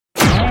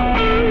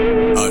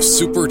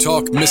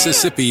SuperTalk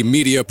Mississippi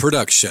Media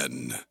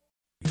production.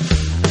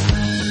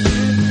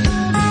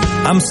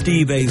 I'm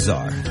Steve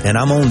Azar, and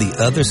I'm on the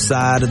other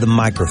side of the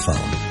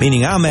microphone,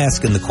 meaning I'm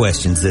asking the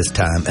questions this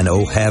time, and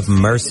oh, have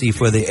mercy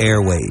for the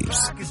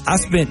airwaves. I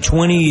spent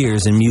 20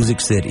 years in Music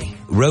City,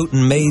 wrote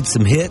and made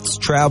some hits,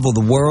 traveled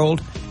the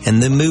world,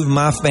 and then moved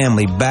my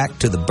family back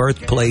to the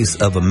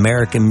birthplace of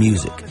American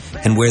music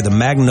and where the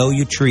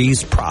magnolia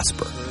trees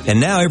prosper. And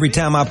now every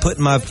time I put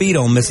my feet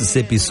on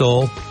Mississippi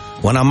soil,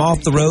 when I'm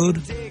off the road,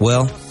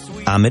 well,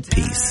 I'm at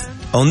peace.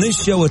 On this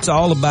show, it's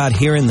all about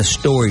hearing the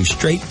stories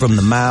straight from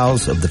the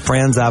mouths of the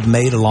friends I've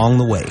made along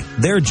the way,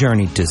 their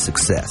journey to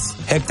success.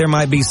 Heck, there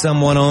might be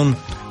someone on,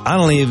 I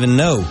don't even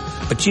know,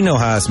 but you know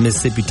how us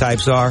Mississippi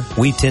types are.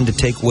 We tend to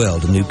take well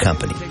to new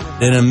company.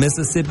 In a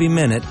Mississippi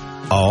Minute,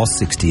 all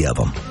 60 of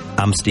them.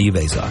 I'm Steve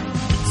Azar.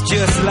 It's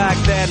just like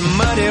that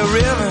muddy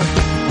river,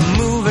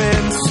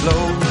 moving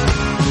slow.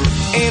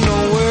 Ain't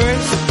no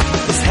worries,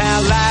 it's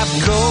how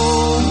life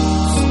goes,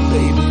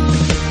 baby.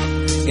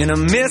 In a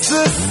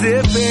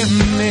Mississippi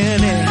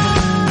Minute.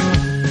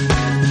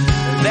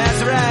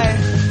 That's right.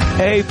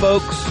 Hey,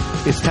 folks,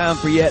 it's time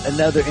for yet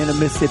another In a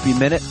Mississippi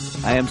Minute.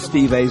 I am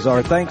Steve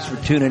Azar. Thanks for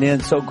tuning in.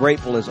 So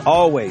grateful as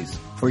always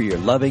for your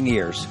loving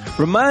ears.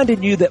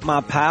 Reminding you that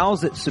my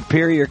pals at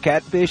Superior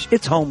Catfish,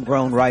 it's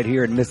homegrown right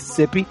here in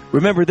Mississippi.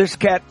 Remember, there's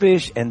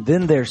catfish and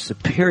then there's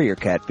Superior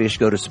Catfish.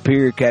 Go to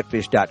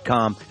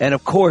superiorcatfish.com. And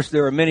of course,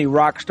 there are many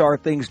rock star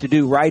things to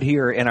do right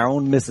here in our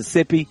own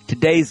Mississippi.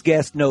 Today's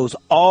guest knows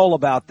all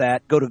about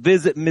that. Go to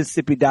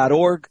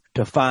visitmississippi.org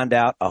to find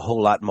out a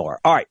whole lot more.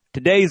 All right.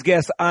 Today's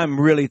guest I'm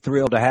really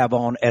thrilled to have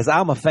on, as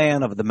I'm a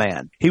fan of the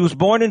man. He was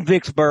born in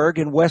Vicksburg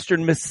in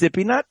western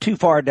Mississippi, not too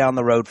far down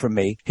the road from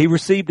me. He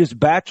received his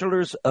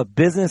Bachelor's of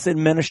Business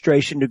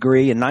Administration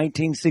degree in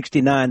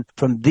 1969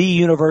 from the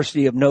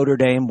University of Notre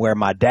Dame, where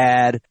my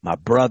dad, my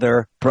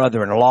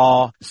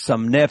brother-in-law,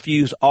 some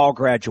nephews all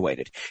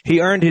graduated.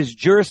 He earned his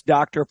Juris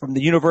Doctor from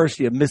the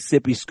University of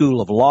Mississippi School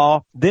of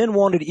Law, then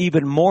wanted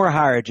even more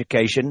higher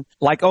education,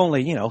 like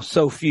only,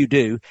 so few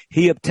do.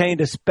 He obtained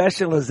a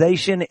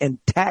specialization in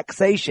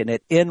taxation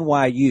at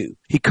NYU.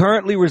 He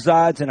currently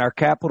resides in our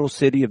capital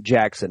city of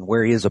Jackson,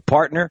 where he is a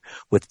partner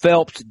with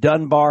Phelps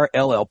Dunbar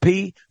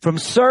LLP. From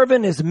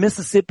serving as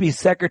Mississippi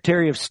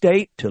Secretary of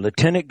State to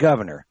Lieutenant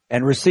Governor,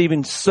 and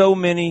receiving so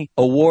many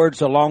awards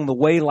along the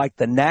way, like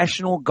the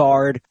National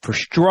Guard for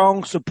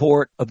strong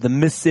support of the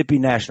Mississippi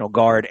National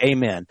Guard.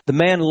 Amen. The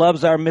man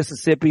loves our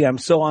Mississippi. I'm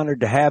so honored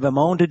to have him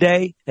on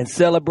today and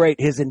celebrate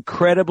his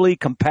incredibly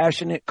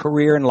compassionate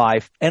career in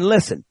life. And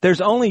listen,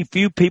 there's only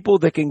few people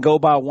that can go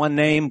by one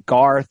name,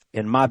 Garth,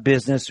 in my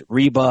business,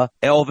 Reba,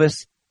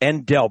 Elvis,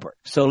 and Delbert.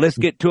 So let's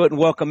get to it and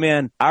welcome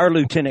in our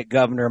Lieutenant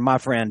Governor, my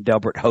friend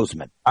Delbert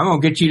Hosemann. I'm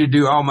going to get you to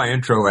do all my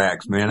intro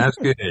acts, man. That's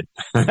good.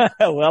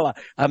 Well,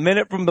 I meant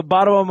it from the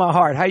bottom of my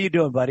heart. How you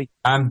doing, buddy?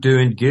 I'm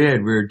doing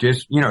good. We're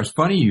just, it's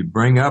funny you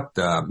bring up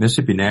the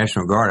Mississippi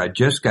National Guard. I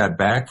just got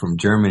back from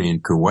Germany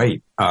and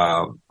Kuwait,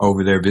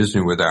 over there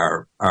visiting with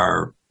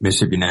our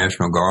Mississippi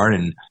National Guard,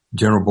 and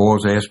General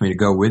Boyles asked me to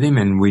go with him,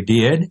 and we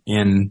did.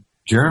 In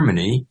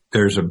Germany,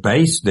 there's a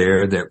base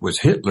there that was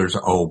Hitler's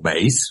old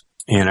base.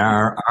 And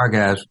our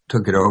guys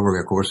took it over,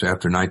 of course,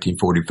 after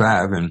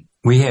 1945. And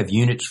we have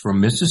units from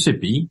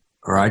Mississippi,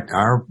 right?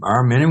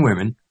 Our men and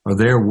women are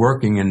there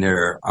working in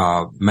their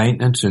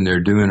maintenance, and they're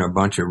doing a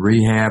bunch of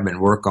rehab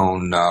and work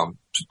on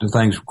the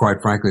things,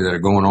 quite frankly, that are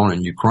going on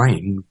in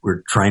Ukraine.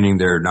 We're training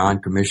their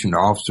non-commissioned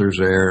officers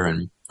there,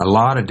 and a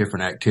lot of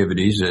different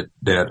activities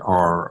that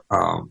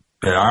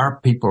our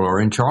people are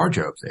in charge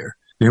of there.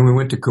 Then we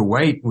went to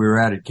Kuwait. We were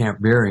out at Camp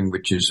Bering,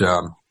 which is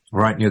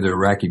right near the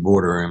Iraqi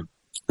border, and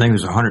I think it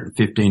was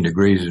 115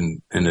 degrees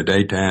in the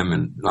daytime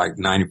and like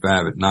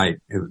 95 at night.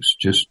 It was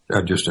just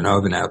an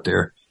oven out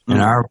there. Mm-hmm.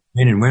 And our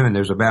men and women,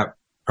 there's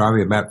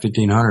probably about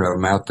 1,500 of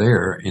them out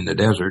there in the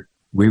desert.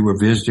 We were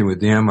visiting with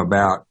them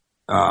about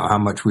how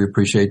much we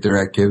appreciate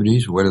their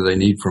activities, what do they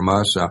need from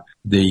us.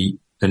 The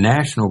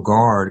National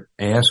Guard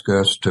asked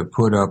us to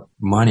put up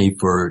money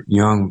for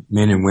young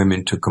men and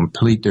women to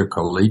complete their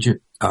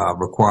collegiate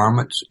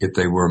requirements if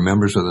they were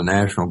members of the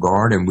National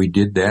Guard, and we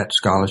did that,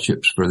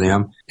 scholarships for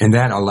them. And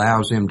that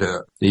allows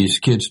these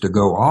kids to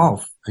go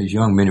off, these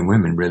young men and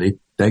women really,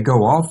 they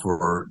go off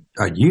for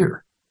a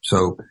year.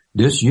 So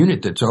this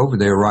unit that's over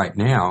there right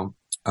now,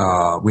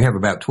 we have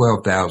about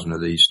 12,000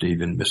 of these,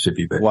 Steve, in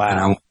Mississippi. But wow. And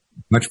I went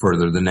much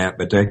further than that,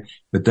 but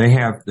they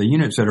have the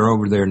units that are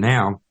over there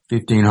now,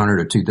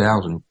 1,500 to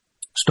 2,000,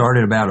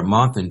 started about a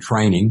month in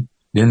training.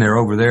 Then they're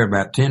over there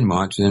about 10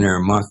 months. Then they're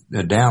a month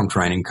down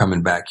training,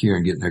 coming back here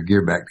and getting their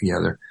gear back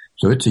together.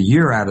 So it's a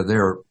year out of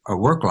their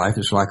work life.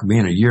 It's like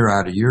being a year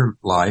out of your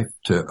life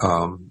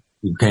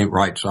you can't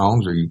write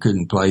songs or you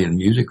couldn't play in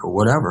music or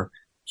whatever.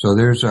 So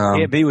there's,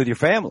 can't be with your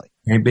family.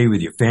 Can't be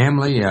with your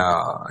family.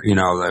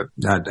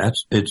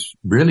 It's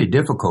really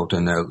difficult,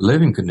 and the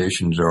living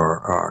conditions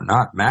are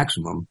not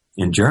maximum.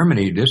 In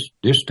Germany,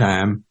 this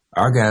time,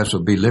 our guys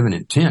will be living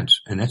in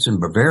tents, and that's in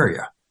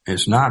Bavaria.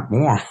 It's not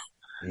warm.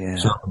 Yeah.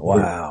 So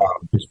wow.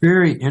 It's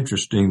very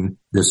interesting,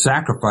 the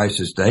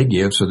sacrifices they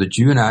give, so that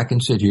you and I can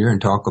sit here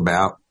and talk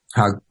about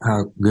how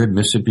good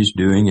Mississippi's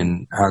doing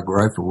and how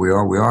grateful we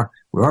are. We ought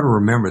to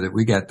remember that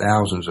we got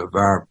thousands of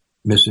our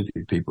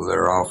Mississippi people that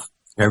are off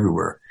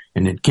everywhere.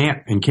 And in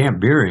Camp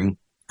Beering,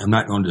 I'm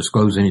not going to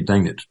disclose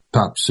anything that's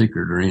top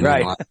secret or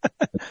anything like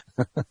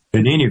that.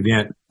 In any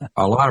event,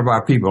 a lot of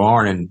our people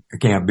aren't in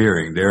Camp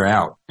Beering. They're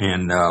out,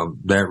 and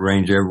that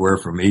range everywhere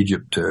from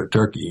Egypt to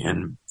Turkey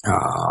and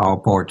all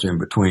parts in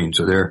between.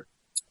 So they're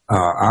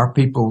our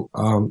people,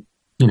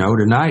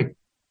 tonight,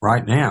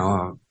 right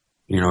now,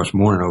 it's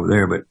morning over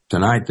there, but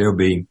tonight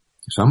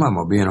some of them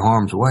will be in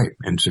harm's way,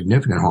 in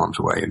significant harm's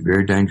way, in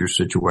very dangerous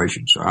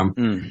situations. So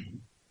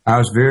I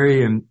was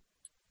very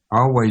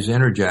always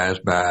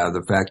energized by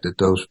the fact that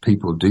those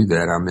people do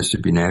that. Our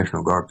Mississippi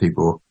National Guard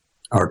people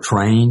are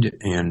trained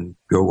and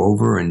go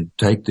over and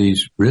take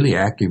these really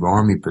active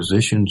Army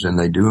positions, and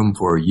they do them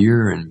for a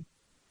year, and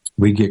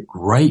we get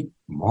great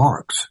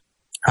marks.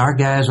 Our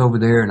guys over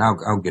there, and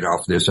I'll get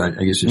off this. I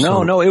guess it's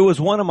no, it was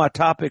one of my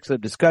topics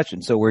of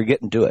discussion, so we're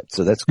getting to it.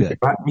 So that's good.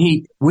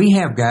 We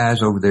have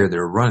guys over there that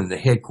are running the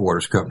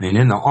headquarters company, and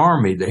in the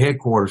Army, the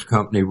headquarters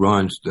company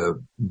runs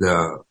the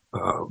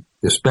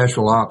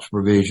special ops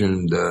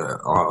provision,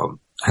 the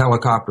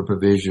helicopter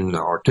provision, the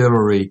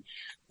artillery,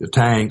 the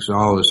tanks, and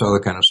all this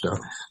other kind of stuff.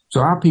 So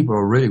our people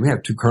we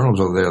have two colonels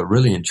over there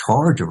really in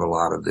charge of a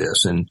lot of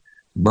this, and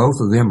both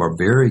of them are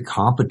very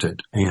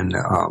competent, and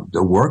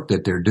the work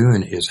that they're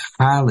doing is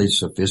highly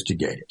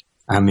sophisticated.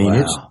 I mean,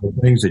 It's the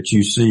things that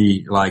you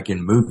see like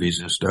in movies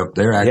and stuff.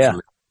 They're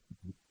actually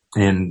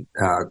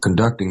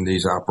conducting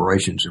these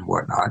operations and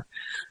whatnot.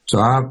 So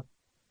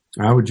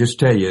I would just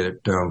tell you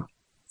that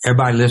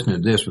everybody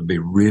listening to this would be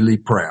really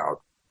proud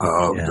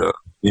of the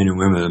men and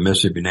women of the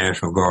Mississippi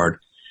National Guard.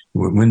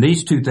 When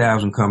these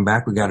 2,000 come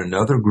back, we got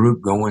another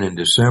group going in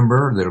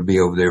December that'll be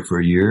over there for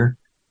a year.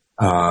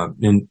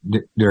 And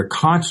they're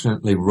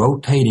constantly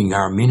rotating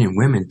our men and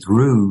women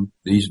through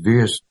these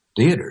various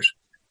theaters.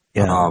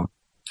 Yeah.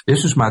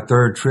 This is my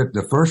third trip.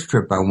 The first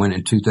trip I went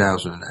in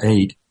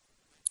 2008,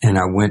 and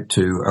I went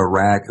to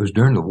Iraq. It was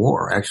during the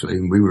war, actually.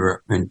 And we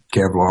were in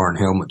Kevlar and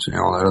helmets and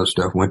all that other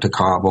stuff. Went to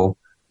Kabul,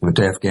 went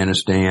to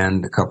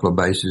Afghanistan, a couple of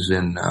bases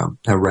in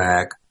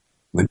Iraq,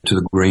 went to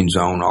the Green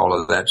Zone, all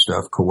of that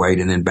stuff,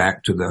 Kuwait, and then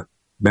back to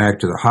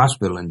the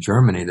hospital in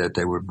Germany that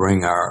they would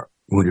bring our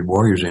wounded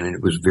warriors in, and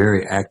it was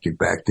very active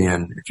back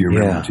then, if you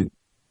remember,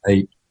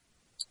 2008.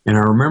 And I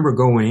remember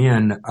going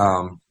in,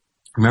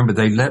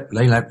 they let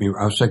me,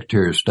 I was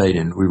Secretary of State,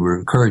 and we were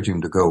encouraging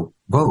them to go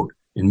vote.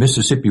 In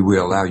Mississippi, we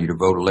allow you to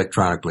vote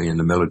electronically in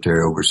the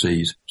military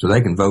overseas, so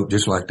they can vote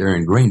just like they're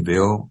in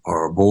Greenville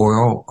or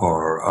Boyle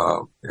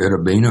or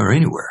Etabina or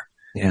anywhere.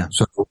 Yeah.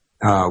 So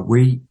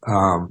we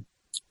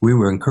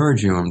were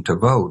encouraging them to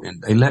vote,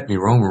 and they let me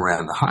roam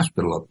around the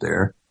hospital up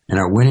there. And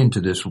I went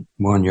into this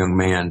one young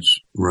man's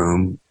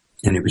room,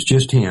 and it was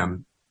just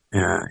him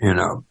in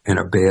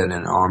a bed, in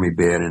an Army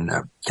bed, in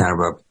a kind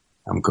of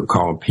I'm going to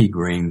call a pea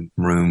green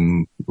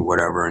room or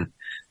whatever. And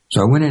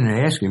so I went in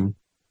and asked him,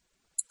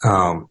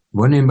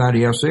 wasn't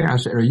anybody else there? I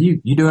said, are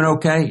you doing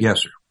okay?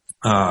 Yes, sir.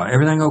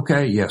 Everything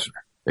okay? Yes, sir.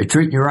 They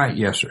treating you right?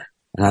 Yes, sir.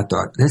 And I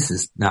thought, this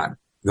is not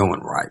going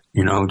right.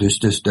 This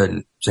just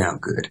doesn't sound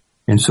good.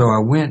 And so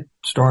I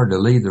started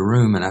to leave the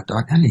room, and I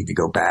thought, I need to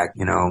go back,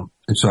 And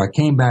so I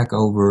came back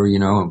over,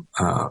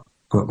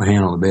 put my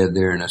hand on the bed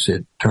there, and I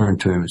turned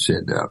to him and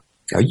said,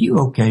 are you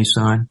okay,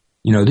 son?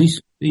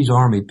 These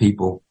Army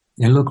people,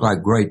 they look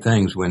like great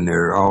things when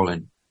they're all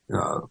in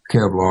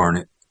Kevlar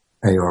and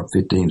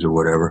AR-15s or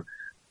whatever.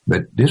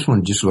 But this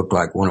one just looked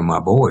like one of my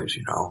boys,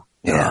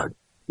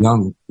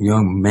 young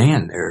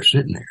man there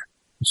sitting there.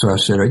 So I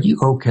said, are you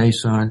okay,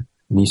 son?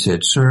 And he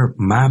said, sir,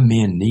 my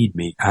men need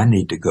me. I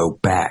need to go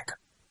back.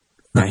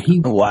 Now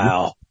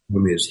wow.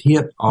 From his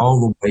hip all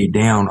the way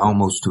down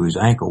almost to his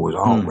ankle was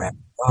all wrapped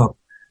up.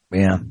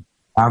 Yeah.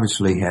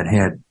 Obviously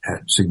had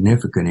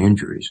significant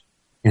injuries.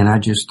 And I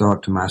just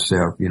thought to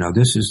myself,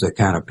 this is the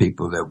kind of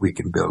people that we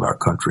can build our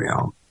country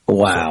on.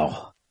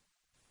 Wow.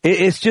 So,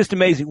 it's just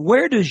amazing.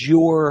 Where does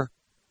your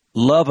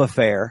love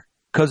affair,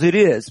 because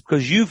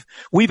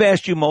we've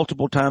asked you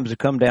multiple times to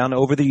come down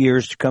over the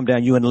years, to come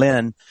down, you and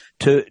Lynn,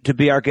 to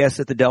be our guests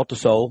at the Delta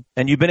Soul.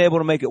 And you've been able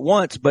to make it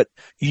once, but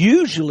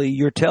usually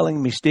you're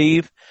telling me,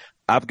 Steve,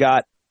 I've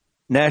got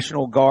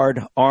National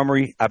Guard,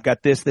 Armory, I've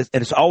got this, and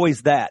it's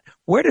always that.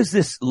 Where does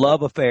this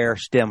love affair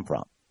stem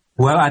from?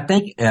 Well, I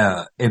think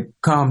it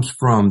comes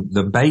from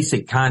the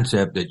basic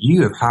concept that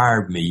you have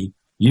hired me,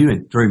 you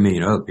and 3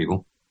 million other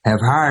people, have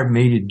hired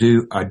me to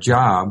do a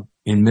job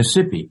in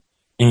Mississippi.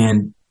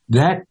 And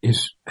that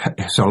it's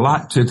a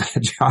lot to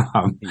that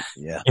job.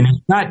 Yeah. And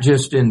it's not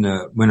just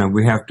when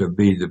we have to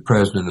be the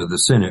president of the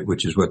Senate,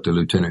 which is what the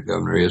lieutenant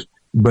governor is,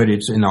 but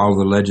it's in all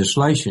the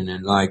legislation.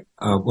 And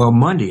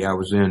Monday I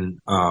was in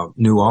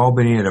New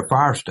Albany at a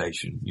fire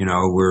station.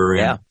 We're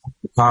in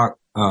talk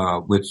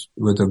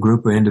with a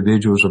group of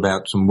individuals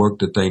about some work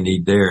that they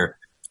need there.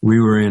 We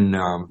were in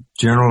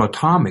General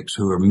Atomics,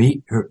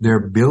 they're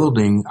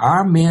building,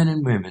 our men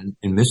and women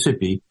in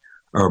Mississippi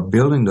are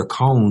building the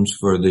cones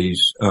for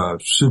these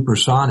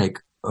supersonic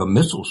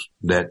missiles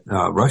that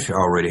Russia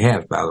already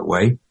has, by the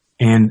way.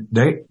 And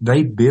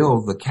they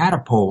build the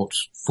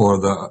catapults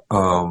for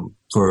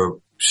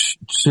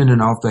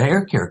sending off the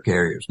air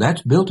carriers.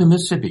 That's built in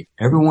Mississippi,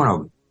 every one of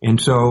them. And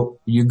so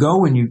you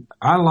go and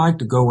I like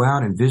to go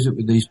out and visit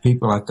with these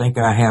people. I think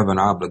I have an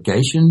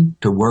obligation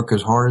to work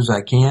as hard as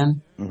I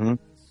can. Mm-hmm.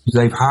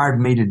 They've hired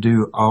me to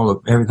do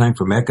everything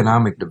from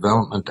economic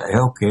development to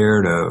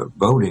healthcare to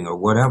voting or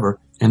whatever.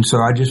 And so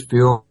I just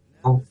feel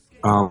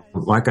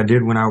like I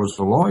did when I was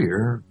a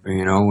lawyer,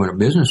 when a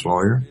business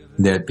lawyer,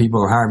 that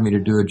people hired me to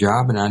do a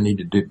job and I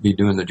need to be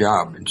doing the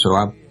job. And so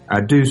I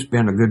do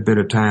spend a good bit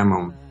of time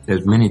on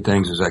as many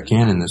things as I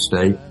can in the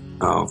state,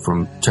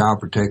 from child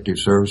protective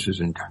services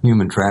and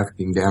human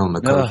trafficking down on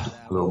the coast.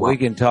 We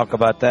can talk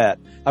about that.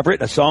 I've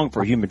written a song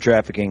for human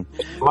trafficking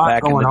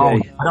back in the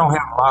day. I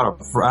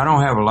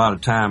don't have a lot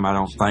of time, I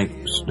don't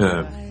think,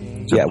 to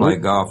play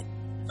golf.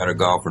 Better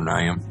golfer than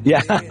I am.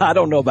 Yeah, I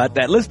don't know about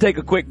that. Let's take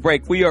a quick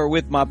break. We are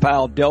with my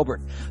pal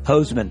Delbert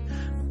Hosemann,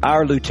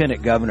 our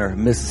Lieutenant Governor of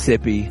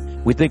Mississippi.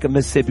 We think of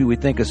Mississippi, we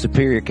think of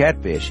Superior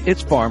Catfish.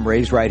 It's farm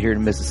raised right here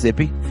in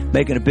Mississippi,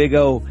 making a big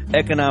old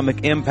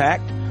economic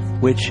impact,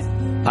 which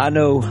I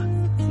know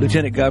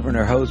Lieutenant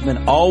Governor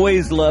Hosemann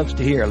always loves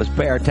to hear. Let's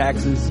pay our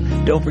taxes.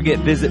 Don't forget,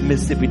 visit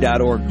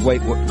Mississippi.org.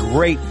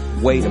 Great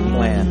way to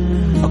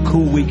plan a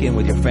cool weekend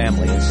with your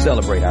family and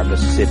celebrate our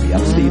Mississippi.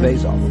 I'm Steve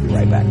Azar. We'll be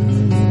right back.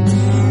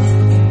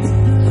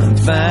 I'm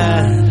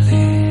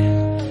finally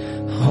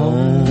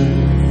home.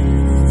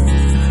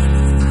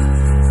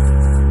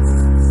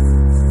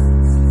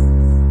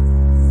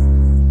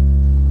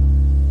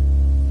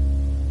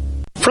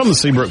 From the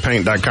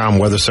SeabrookPaint.com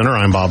Weather Center,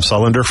 I'm Bob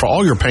Sullender. For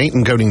all your paint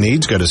and coating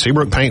needs, go to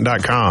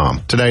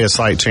SeabrookPaint.com. Today, a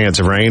slight chance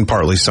of rain,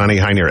 partly sunny,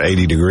 high near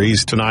 80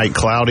 degrees. Tonight,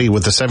 cloudy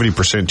with a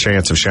 70%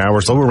 chance of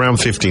showers, low around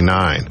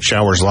 59.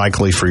 Showers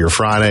likely for your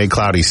Friday,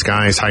 cloudy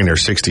skies, high near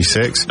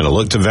 66. And a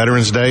look to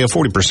Veterans Day, a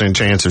 40%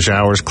 chance of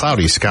showers,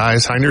 cloudy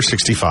skies, high near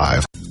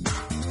 65.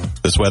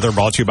 This weather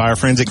brought to you by our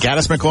friends at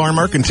Gaddis McLaurin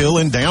Mercantile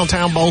in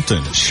downtown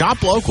Bolton.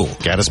 Shop local.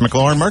 Gaddis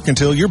McLaurin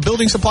Mercantile, your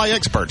building supply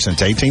expert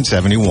since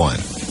 1871.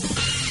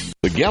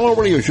 The Gallo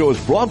Radio Show is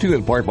brought to you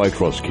in part by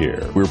Trust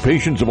Care, where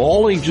patients of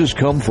all ages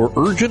come for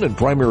urgent and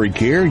primary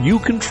care you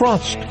can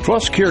trust.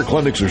 Trust Care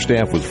clinics are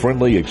staffed with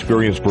friendly,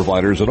 experienced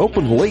providers and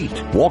open late.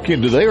 Walk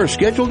in today or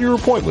schedule your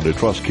appointment at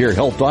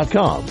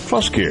trustcarehealth.com.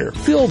 Trust Care.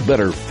 Feel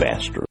better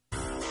faster.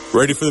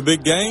 Ready for the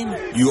big game?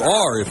 You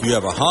are if you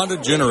have a Honda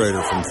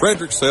generator from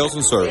Frederick Sales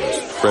and Service.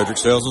 Frederick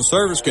Sales and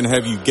Service can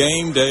have you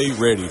game day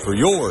ready for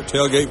your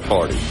tailgate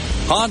party.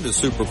 Honda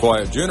super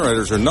quiet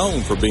generators are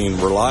known for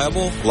being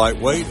reliable,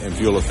 lightweight, and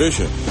fuel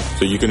efficient,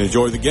 so you can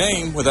enjoy the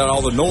game without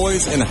all the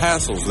noise and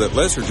hassles that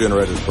lesser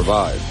generators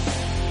provide.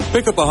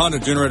 Pick up a Honda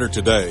generator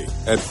today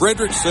at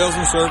Frederick Sales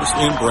and Service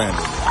in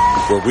Brandon,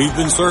 where we've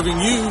been serving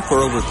you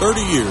for over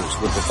 30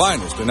 years with the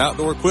finest in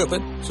outdoor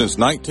equipment since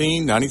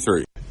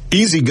 1993.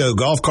 E-Z-Go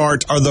golf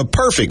carts are the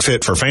perfect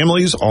fit for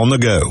families on the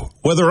go.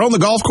 Whether on the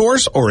golf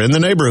course or in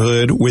the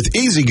neighborhood, with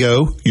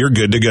E-Z-Go, you're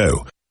good to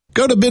go.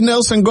 Go to Ben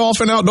Nelson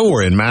Golf and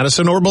Outdoor in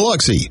Madison or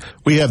Biloxi.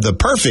 We have the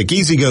perfect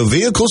E-Z-Go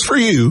vehicles for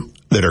you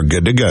that are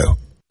good to go.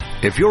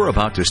 If you're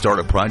about to start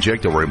a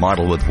project or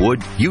remodel with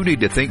wood, you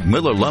need to think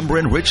Miller Lumber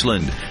in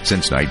Richland.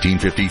 Since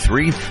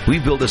 1953,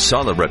 we've built a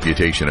solid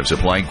reputation of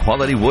supplying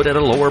quality wood at a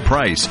lower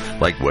price,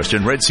 like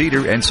Western Red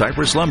Cedar and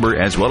Cypress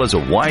Lumber, as well as a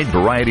wide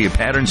variety of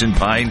patterns in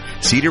pine,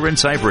 cedar, and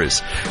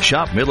cypress.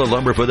 Shop Miller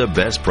Lumber for the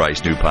best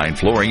price new pine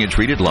flooring and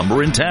treated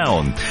lumber in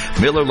town.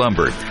 Miller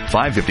Lumber,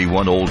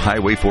 551 Old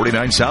Highway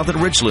 49 South in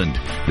Richland.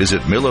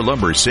 Visit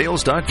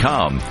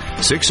MillerLumberSales.com,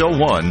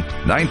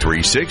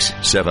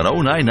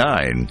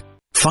 601-936-7099.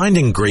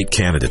 Finding great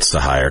candidates to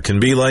hire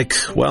can be like,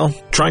 well,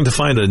 trying to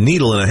find a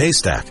needle in a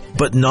haystack,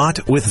 but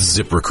not with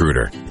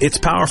ZipRecruiter. Its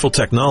powerful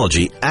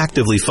technology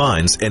actively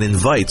finds and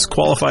invites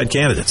qualified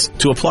candidates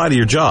to apply to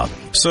your job.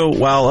 So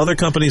while other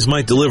companies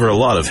might deliver a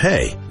lot of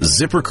hay,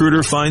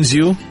 ZipRecruiter finds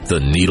you the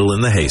needle in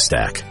the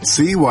haystack.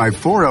 See why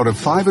 4 out of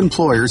 5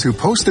 employers who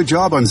post a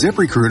job on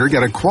ZipRecruiter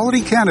get a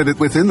quality candidate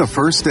within the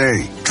first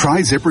day.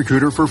 Try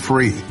ZipRecruiter for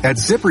free at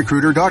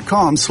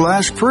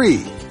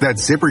ZipRecruiter.com/free.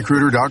 That's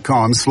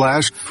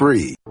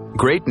ZipRecruiter.com/free.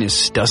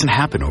 Greatness doesn't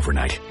happen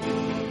overnight.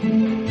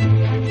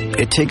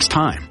 It takes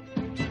time,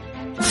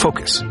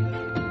 focus,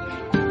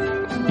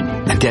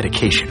 and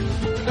dedication.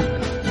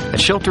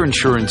 At Shelter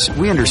Insurance,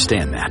 we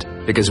understand that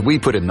because we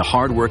put in the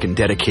hard work and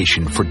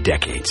dedication for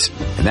decades.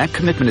 And that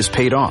commitment is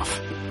paid off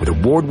with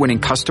award-winning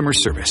customer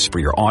service for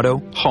your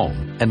auto,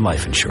 home, and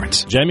life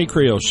insurance. Jamie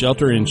Creel,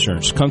 Shelter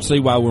Insurance. Come see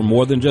why we're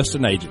more than just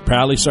an agent.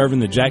 Proudly serving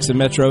the Jackson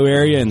metro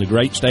area and the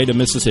great state of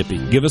Mississippi.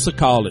 Give us a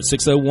call at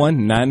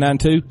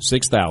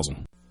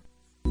 601-992-6000.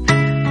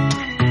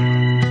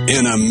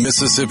 In a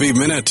Mississippi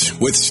Minute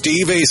with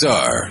Steve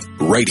Azar,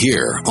 right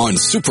here on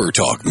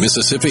SuperTalk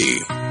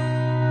Mississippi.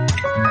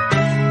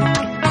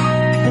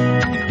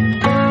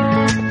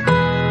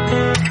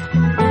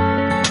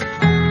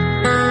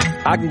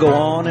 I can go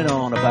on and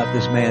on about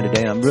this man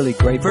today. I'm really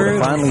grateful to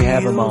finally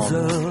have him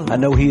on. I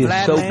know he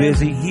is so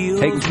busy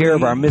taking care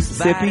of our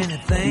Mississippi.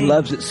 He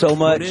loves it so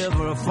much.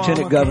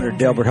 Lieutenant Governor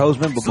Delbert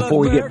Hosemann. But before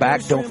we get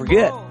back, don't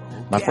forget,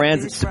 my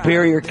friends at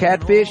Superior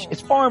Catfish,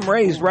 it's farm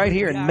raised right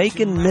here in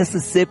Macon,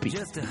 Mississippi.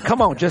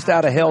 Come on, just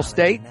out of Hell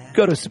State.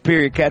 Go to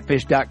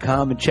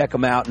superiorcatfish.com and check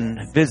them out,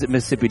 and visit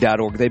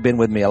Mississippi.org. They've been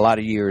with me a lot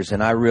of years,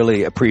 and I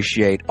really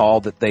appreciate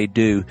all that they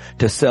do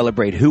to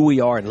celebrate who we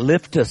are and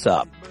lift us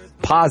up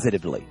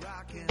positively.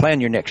 Plan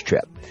your next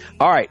trip.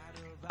 All right.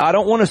 I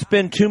don't want to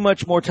spend too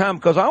much more time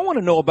because I want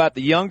to know about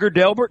the younger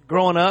Delbert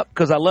growing up,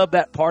 because I love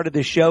that part of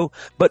this show.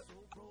 But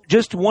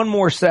just one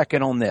more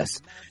second on this.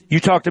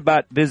 You talked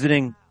about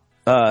visiting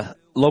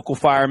local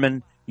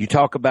firemen. You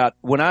talk about,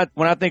 when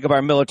I think of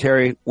our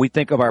military, we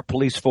think of our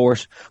police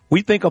force.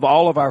 We think of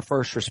all of our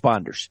first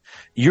responders.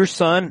 Your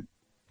son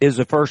is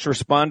a first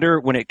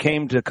responder when it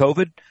came to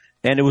COVID,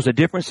 and it was a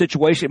different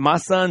situation. My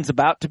son's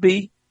about to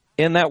be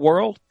in that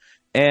world.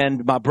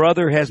 And my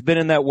brother has been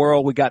in that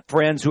world. We got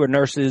friends who are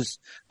nurses,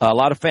 a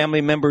lot of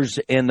family members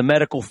in the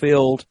medical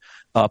field,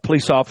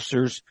 police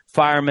officers,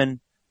 firemen,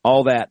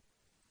 all that.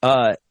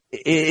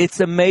 It's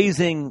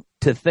amazing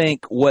to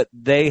think what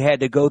they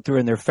had to go through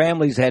and their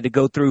families had to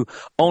go through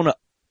on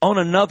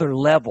another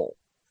level.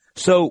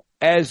 So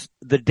as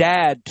the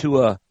dad to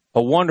a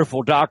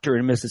wonderful doctor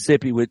in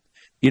Mississippi,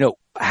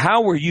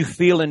 how were you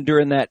feeling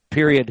during that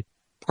period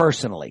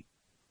personally?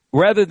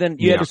 Rather than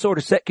you had to sort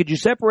of could you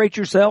separate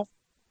yourself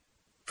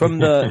from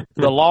the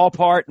law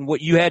part and what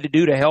you had to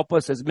do to help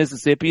us as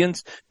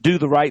Mississippians do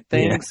the right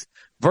things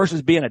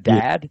versus being a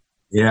dad?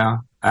 Yeah.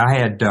 I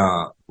had,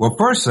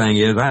 first thing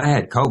is I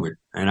had COVID,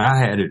 and I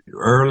had it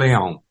early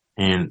on.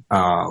 And,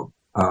 I'm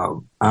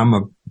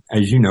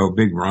as you know,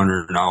 big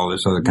runner and all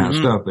this other kind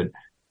of stuff. But,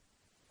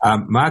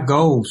 my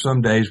goal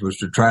some days was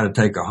to try to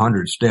take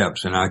 100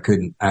 steps, and I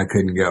couldn't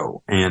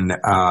go. And,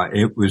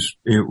 it was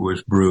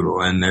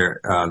brutal. And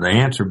the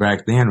answer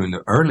back then in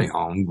the early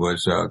on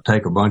was,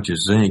 take a bunch of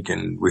zinc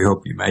and we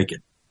hope you make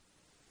it.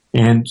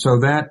 And so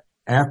that,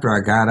 after I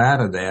got out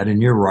of that,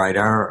 and you're right,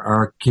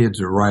 our kids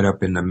are right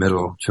up in the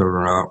middle,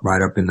 children are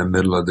right up in the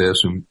middle of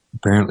this, and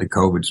apparently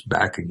COVID's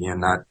back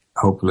again, not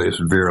hopefully as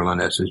virulent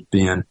as it's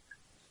been.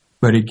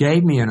 But it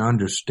gave me an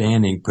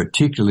understanding,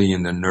 particularly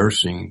in the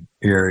nursing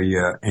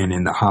area and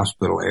in the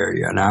hospital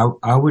area. And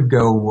I would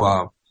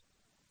go,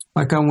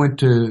 I went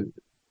to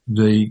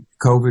the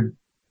COVID,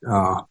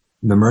 the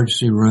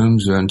emergency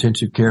rooms,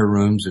 intensive care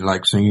rooms, and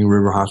like Singing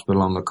River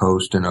Hospital on the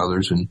coast and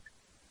others. And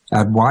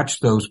I'd watch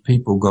those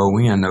people go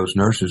in, those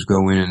nurses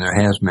go in their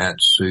hazmat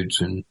suits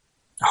and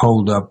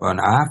hold up an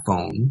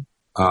iPhone,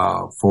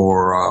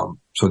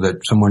 so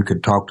that someone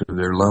could talk to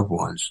their loved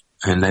ones.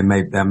 And that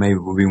may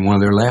be one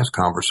of their last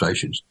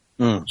conversations.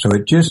 So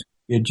it just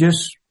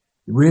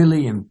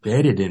really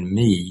embedded in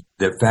me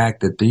the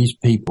fact that these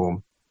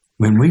people,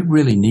 when we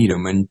really need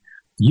them, and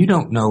you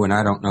don't know, and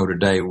I don't know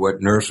today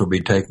what nurse will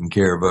be taking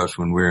care of us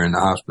when we're in the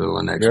hospital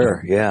the next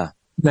day. Yeah.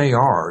 They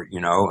are,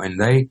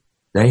 and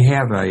they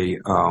have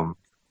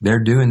they're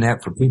doing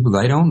that for people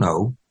they don't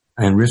know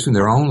and risking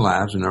their own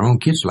lives and their own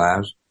kids'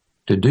 lives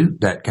to do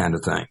that kind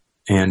of thing.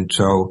 And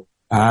so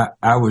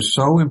I was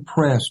so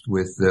impressed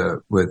with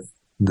the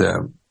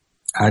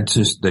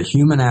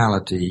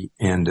humanality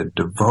and the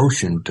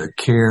devotion to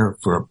care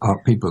for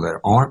people that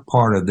aren't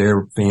part of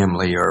their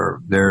family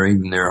or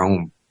even their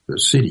own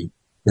city,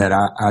 that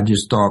I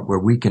just thought, where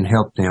we can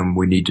help them,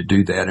 we need to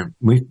do that. And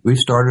we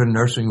started a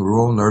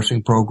rural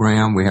nursing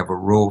program. We have a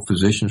rural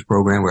physicians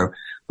program where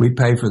we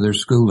pay for their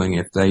schooling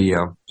if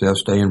they'll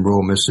stay in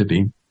rural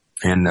Mississippi.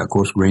 And of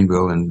course,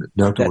 Greenville and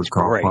Delta would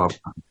call.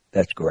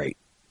 That's great.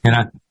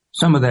 And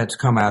some of that's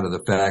come out of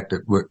the fact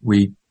that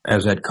we,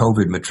 as that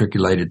COVID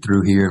matriculated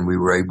through here, and we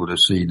were able to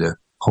see the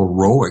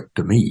heroic,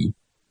 to me,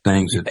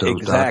 things that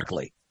those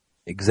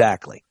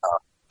Exactly.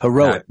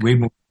 Heroic.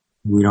 We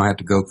don't have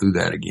to go through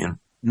that again.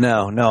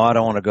 No, I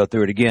don't want to go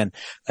through it again.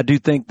 I do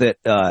think that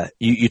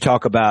you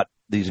talk about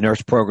these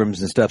nurse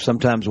programs and stuff.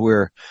 Sometimes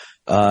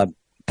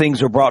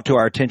things are brought to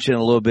our attention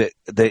a little bit.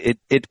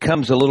 It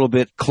comes a little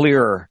bit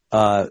clearer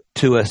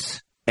to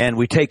us, and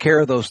we take care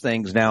of those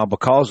things now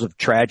because of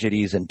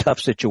tragedies and tough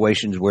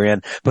situations we're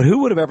in. But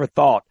who would have ever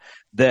thought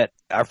that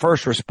our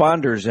first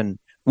responders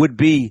would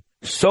be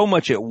so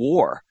much at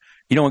war?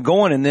 And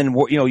going, and then,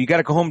 you got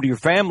to go home to your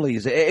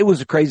families. It was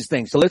the craziest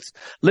thing. So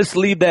let's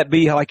leave that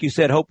be. Like you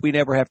said, hope we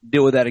never have to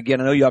deal with that again.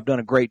 I know you have done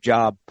a great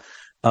job,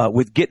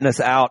 with getting us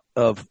out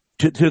to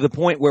the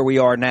point where we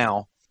are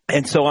now.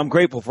 And so I'm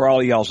grateful for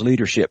all of y'all's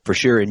leadership, for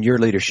sure, and your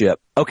leadership.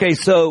 Okay.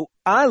 So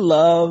I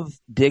love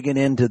digging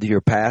into your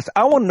past.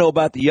 I want to know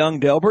about the young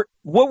Delbert.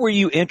 What were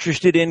you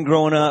interested in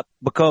growing up?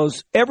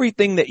 Because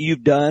everything that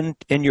you've done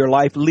in your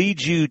life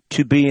leads you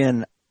to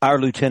being our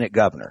lieutenant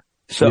governor.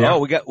 So,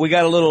 we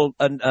got a little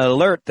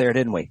alert there,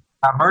 didn't we?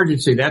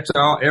 Emergency. That's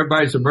all.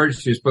 Everybody's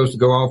emergency is supposed to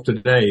go off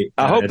today.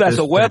 I hope that's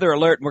a weather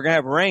alert, and we're going to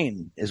have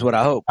rain, is what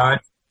I hope.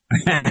 That's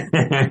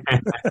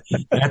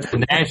a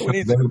national.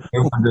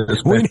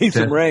 We need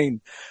some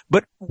rain.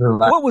 But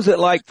what was it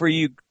like for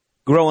you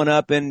growing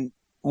up? And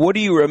what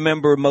do you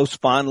remember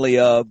most fondly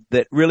of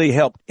that really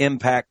helped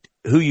impact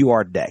who you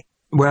are today?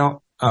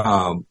 Well,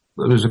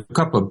 there's a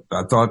couple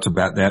of thoughts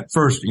about that.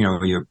 First,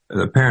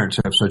 the parents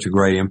have such a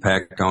great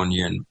impact on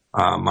you, and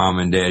mom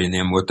and daddy and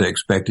them, what they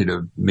expected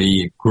of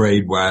me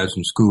grade-wise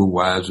and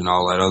school-wise and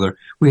all that other.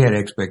 We had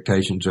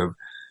expectations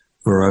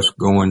for us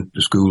going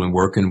to school and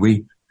working.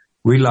 We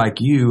like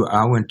you,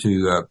 I went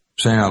to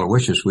St.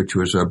 Aloysius, which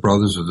was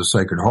Brothers of the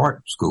Sacred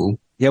Heart School.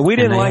 Yeah, we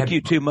didn't like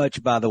you too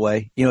much, by the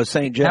way.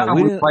 St. John. No,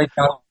 we played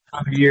all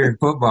year in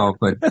football,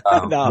 but but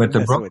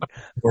the Brothers,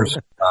 of course,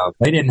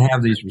 they didn't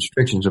have these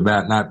restrictions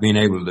about not being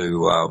able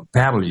to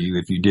paddle you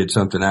if you did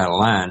something out of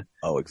line.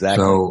 Oh,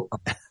 exactly. So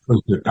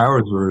I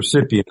was a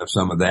recipient of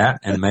some of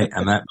that, and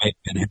that made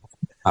me,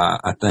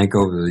 I think,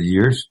 over the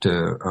years to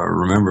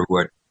remember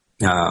what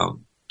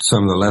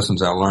some of the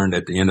lessons I learned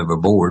at the end of a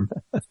board.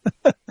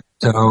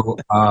 So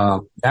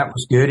that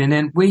was good. And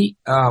then we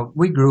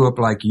grew up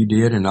like you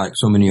did, and like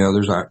so many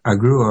others. I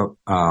grew up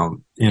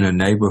in a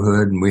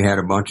neighborhood, and we had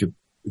a bunch of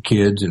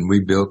kids, and we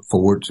built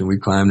forts, and we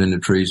climbed in the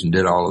trees and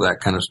did all of that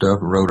kind of stuff,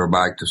 and rode our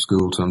bike to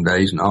school some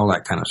days, and all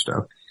that kind of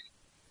stuff.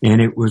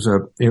 And it was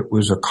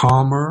a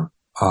calmer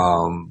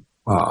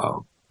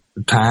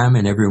time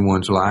in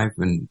everyone's life.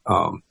 And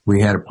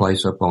we had a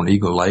place up on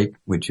Eagle Lake,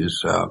 which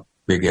is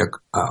big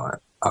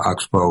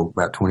Oxbow,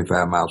 about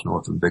 25 miles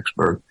north of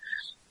Vicksburg.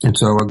 And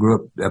so I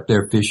grew up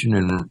there fishing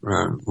and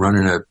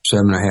running a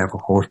 7.5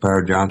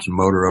 horsepower Johnson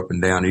motor up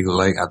and down Eagle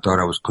Lake. I thought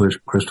I was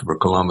Christopher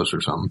Columbus or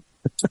something.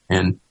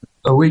 And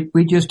so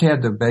we just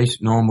had the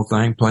base normal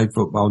thing, played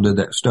football, did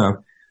that stuff.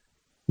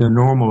 The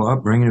normal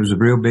upbringing, it was a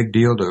real big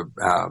deal to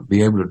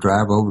be able to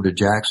drive over to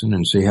Jackson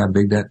and see how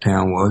big that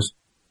town was.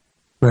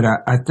 But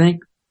I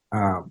think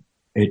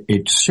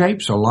it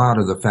shapes a lot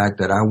of the fact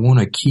that I want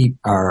to keep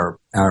our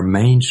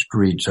main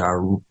streets,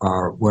 our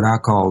what I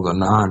call the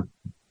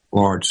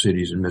non-large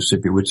cities in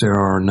Mississippi, which there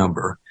are a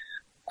number.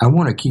 I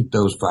want to keep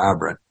those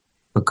vibrant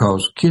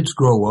because kids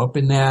grow up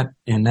in that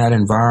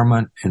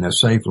environment, in a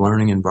safe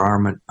learning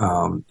environment,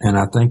 and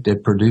I think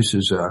that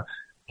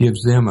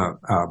gives them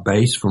a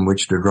base from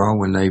which to draw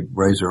when they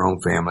raise their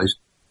own families.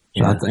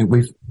 So I think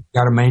we've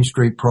got a Main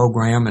Street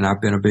program, and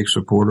I've been a big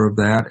supporter of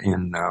that,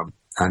 and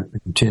I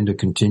intend to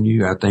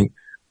continue. I think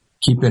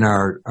keeping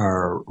our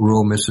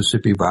rural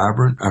Mississippi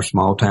vibrant, our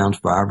small towns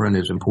vibrant,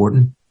 is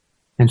important.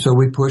 And so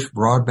we pushed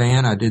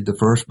broadband. I did the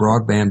first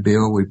broadband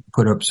bill. We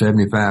put up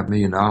 $75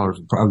 million,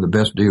 probably the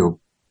best deal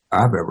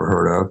I've ever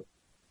heard of.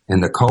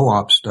 And the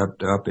co-op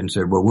stepped up and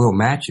said, well, we'll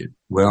match it.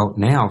 Well,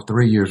 now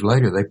 3 years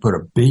later, they put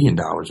 $1 billion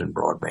in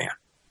broadband.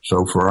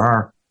 So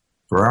for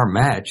our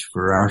match,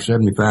 for our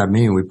 $75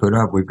 million we put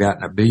up, we've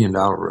gotten $1 billion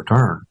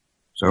return.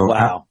 So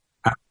wow.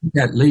 I think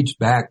that leads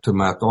back to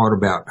my thought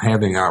about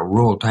having our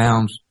rural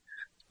towns.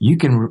 You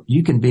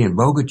can be in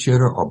Bogota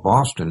or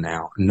Boston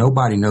now, and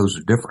nobody knows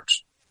the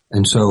difference.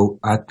 And so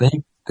I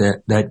think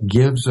that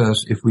gives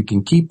us, if we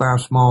can keep our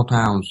small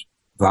towns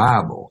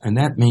viable, and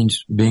that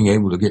means being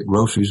able to get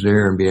groceries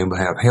there and be able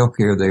to have health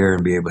care there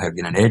and be able to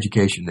get an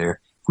education there.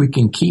 If we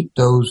can keep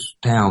those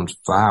towns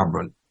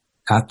vibrant,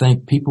 I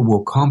think people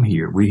will come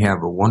here. We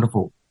have a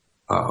wonderful,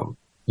 a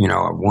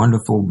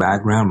wonderful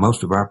background.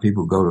 Most of our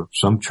people go to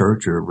some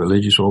church or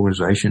religious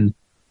organization.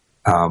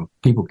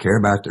 People care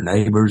about their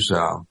neighbors.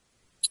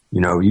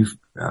 You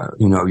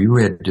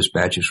read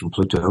dispatches from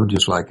Pluto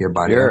just like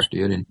everybody else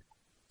did. And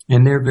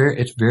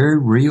it's very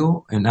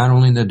real, and not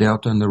only in the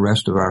Delta and the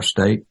rest of our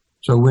state.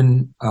 So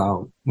when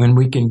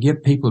we can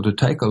get people to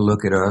take a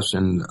look at us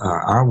and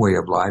our way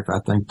of life, I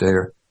think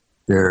they're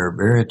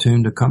very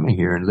attuned to coming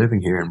here and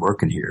living here and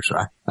working here. So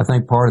I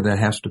think part of that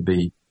has to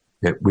be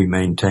that we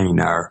maintain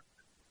our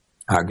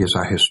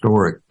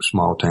historic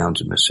small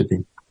towns in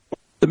Mississippi.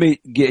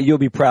 You'll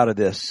be proud of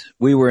this.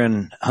 We were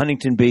in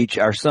Huntington Beach.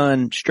 Our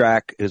son,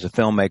 Strack, is a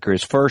filmmaker.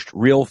 His first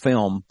real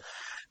film.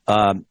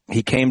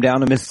 He came down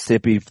to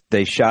Mississippi.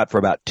 They shot for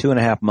about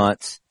 2.5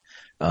 months.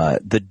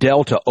 The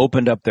Delta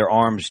opened up their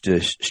arms to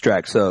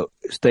Strack. So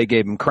they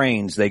gave him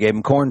cranes. They gave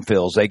him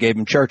cornfields. They gave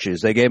him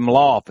churches. They gave him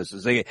law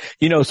offices.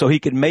 So he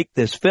could make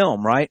this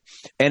film, right?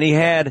 And he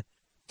had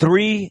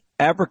 3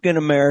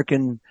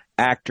 African-American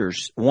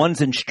actors.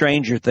 One's in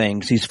Stranger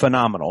Things. He's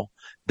phenomenal.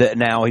 That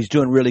now he's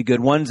doing really good.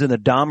 One's in the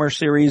Dahmer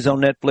series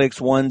on Netflix.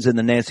 One's in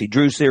the Nancy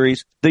Drew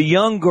series. The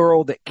young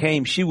girl that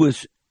came,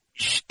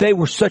 they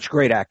were such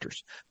great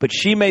actors, but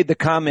she made the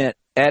comment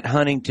at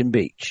Huntington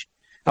Beach.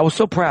 I was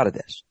so proud of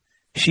this.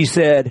 She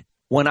said,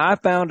 when I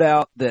found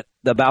out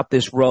about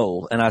this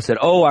role, and I said,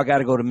 I got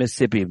to go to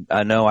Mississippi.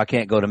 I know I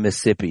can't go to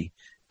Mississippi.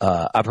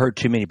 I've heard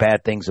too many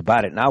bad things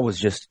about it. And I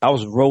was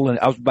rolling.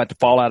 I was about to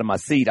fall out of my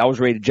seat. I was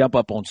ready to jump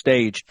up on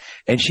stage.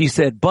 And she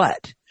said,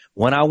 but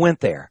when I went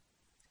there,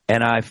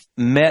 and I've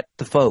met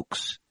the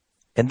folks,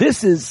 and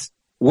this is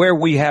where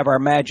we have our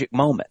magic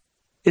moment.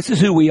 This is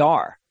who we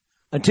are.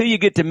 Until you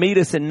get to meet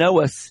us and know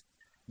us,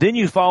 then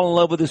you fall in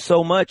love with us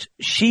so much.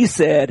 She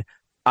said,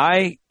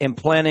 I am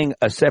planning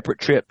a separate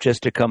trip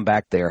just to come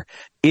back there.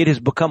 It has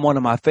become one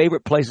of my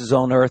favorite places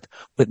on earth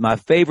with my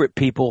favorite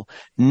people.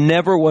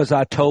 Never was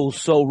I told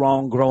so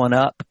wrong growing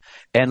up.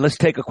 And let's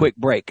take a quick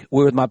break.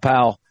 We're with my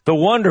pal, the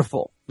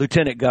wonderful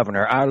Lieutenant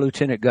Governor, our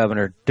Lieutenant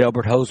Governor,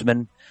 Delbert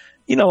Hosemann.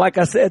 You know, like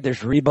I said,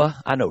 there's Reba.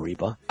 I know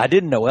Reba. I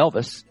didn't know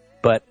Elvis,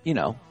 but, you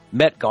know,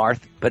 met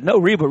Garth, but know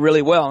Reba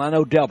really well, and I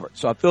know Delbert,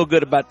 so I feel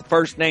good about the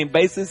first name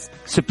basis.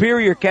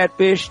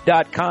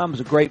 SuperiorCatfish.com is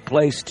a great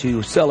place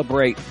to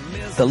celebrate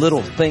the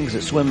little things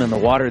that swim in the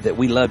water that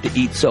we love to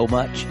eat so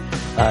much.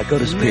 Go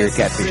to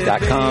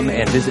SuperiorCatfish.com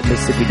and visit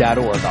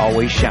Mississippi.org.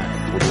 Always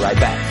shining. We'll be right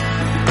back.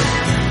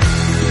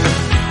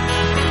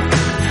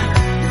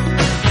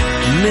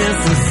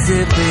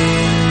 Mississippi,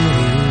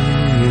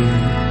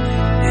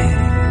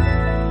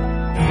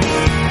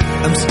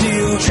 I'm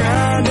still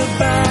trying to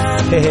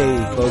find. Hey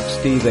folks,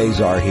 Steve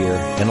Azar here,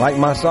 and like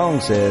my song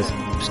says,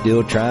 I'm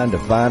still trying to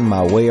find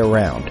my way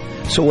around.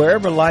 So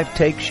wherever life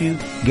takes you,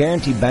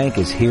 Guarantee Bank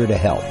is here to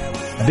help.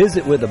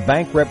 Visit with a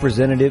bank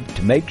representative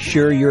to make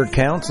sure your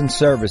accounts and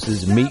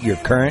services meet your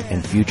current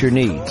and future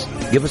needs.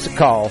 Give us a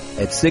call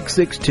at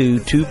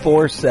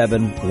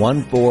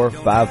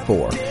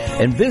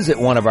 662-247-1454 and visit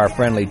one of our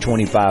friendly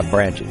 25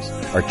 branches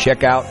or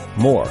check out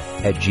more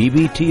at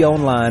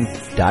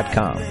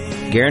gbtonline.com.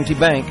 Guarantee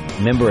Bank,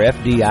 member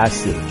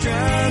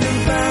FDIC.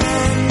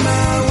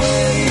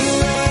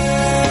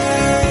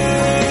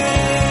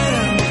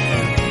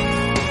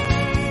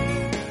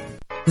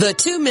 The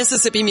two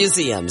Mississippi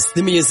museums,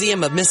 the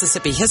Museum of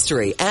Mississippi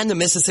History and the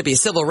Mississippi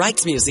Civil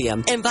Rights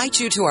Museum, invite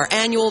you to our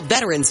annual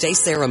Veterans Day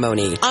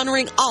ceremony,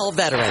 honoring all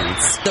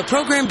veterans. The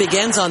program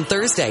begins on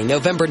Thursday,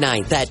 November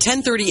 9th at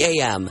 10:30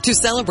 a.m. to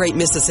celebrate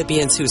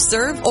Mississippians who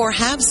serve or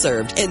have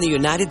served in the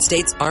United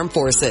States Armed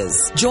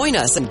Forces. Join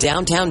us in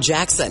downtown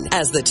Jackson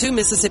as the two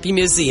Mississippi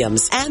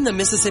museums and the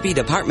Mississippi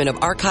Department of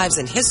Archives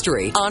and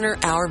History honor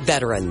our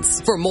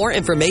veterans. For more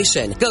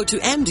information, go to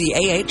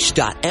mdah.ms.gov.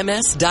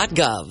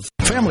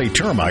 Family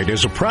Termite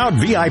is a proud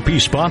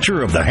VIP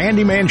sponsor of the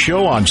Handyman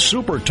Show on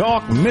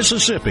SuperTalk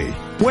Mississippi.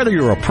 Whether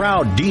you're a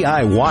proud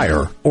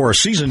DIYer or a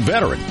seasoned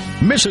veteran,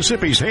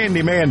 Mississippi's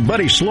handyman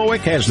Buddy Slowick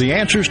has the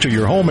answers to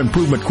your home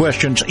improvement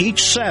questions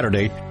each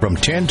Saturday from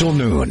 10 till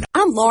noon.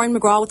 I'm Lauren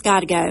McGraw with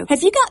Gotta Go.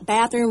 Have you got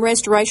bathroom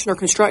restoration or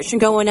construction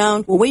going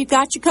on? Well, we've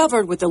got you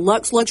covered with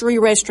deluxe luxury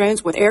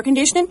restrooms with air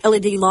conditioning,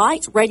 LED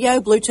lights,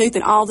 radio, Bluetooth,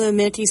 and all the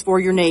amenities for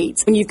your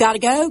needs. When you've got to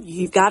go,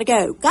 you've got to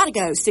go. Gotta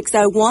Go,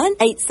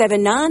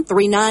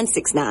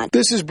 601-879-3969.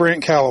 This is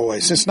Brent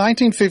Calloway. Since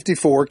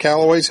 1954,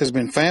 Calloway's has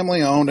been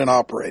family owned and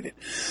operated.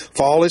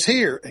 Fall is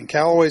here, and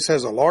Calloway's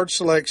has a large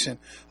selection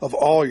of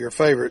all your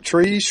favorite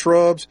trees,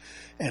 shrubs,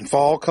 and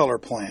fall color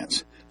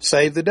plants.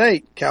 Save the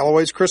date.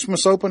 Calloway's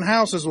Christmas open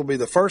houses will be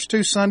the first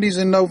 2 Sundays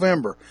in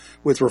November,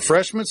 with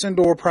refreshments and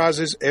door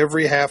prizes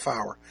every half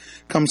hour.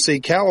 Come see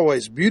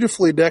Calloway's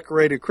beautifully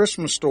decorated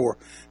Christmas store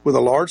with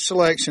a large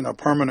selection of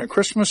permanent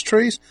Christmas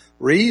trees,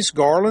 wreaths,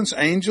 garlands,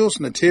 angels,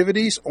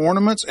 nativities,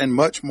 ornaments, and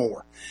much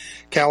more.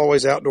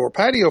 Calloway's outdoor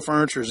patio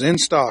furniture is in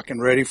stock and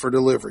ready for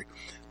delivery.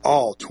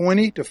 All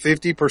 20 to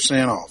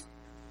 50% off.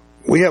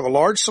 We have a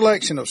large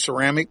selection of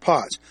ceramic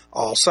pots,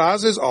 all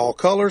sizes, all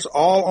colors,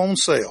 all on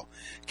sale.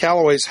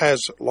 Calloway's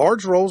has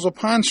large rolls of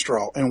pine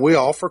straw, and we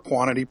offer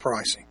quantity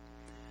pricing.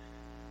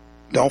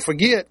 Don't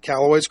forget,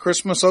 Calloway's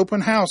Christmas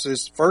open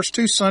houses, first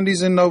 2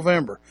 Sundays in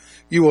November.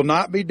 You will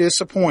not be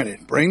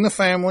disappointed. Bring the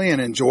family and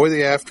enjoy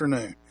the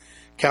afternoon.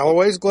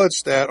 Calloway's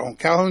Gluckstadt on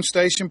Calhoun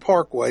Station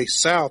Parkway,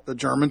 south of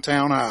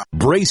Germantown, Iowa.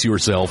 Brace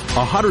yourself.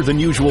 A hotter than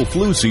usual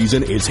flu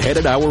season is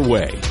headed our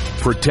way.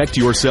 Protect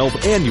yourself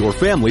and your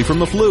family from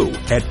the flu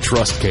at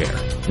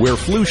TrustCare, where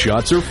flu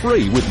shots are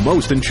free with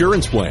most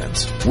insurance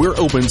plans. We're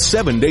open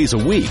 7 days a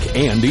week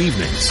and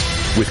evenings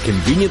with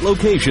convenient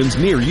locations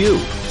near you.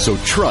 So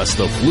trust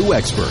the flu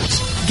experts.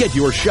 Get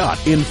your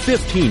shot in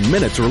 15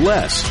 minutes or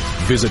less.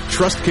 Visit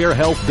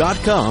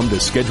TrustCareHealth.com to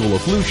schedule a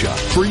flu shot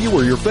for you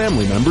or your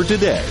family member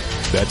today.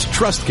 That's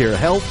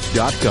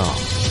TrustCareHealth.com.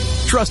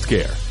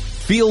 TrustCare.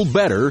 Feel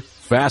better,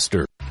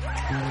 faster.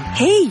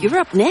 Hey, you're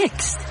up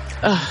next.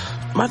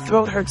 My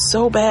throat hurts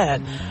so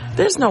bad.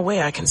 There's no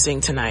way I can sing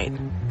tonight.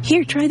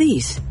 Here, try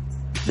these.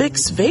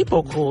 Vicks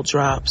VapoCool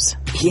Drops.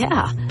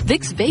 Yeah,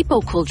 Vicks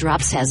VapoCool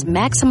Drops has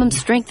maximum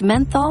strength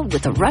menthol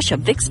with a rush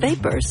of Vicks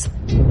Vapors.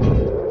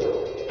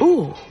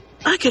 Ooh,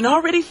 I can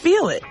already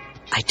feel it.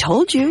 I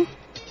told you.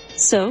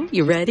 So,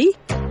 you ready?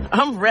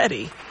 I'm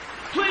ready.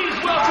 Please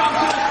welcome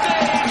to the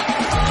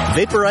stage.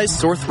 Vaporize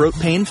sore throat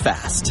pain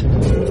fast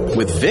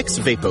with Vicks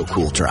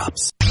VapoCool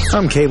Drops.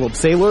 I'm Caleb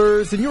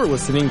Sailors, and you're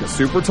listening to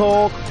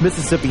SuperTalk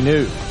Mississippi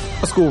News.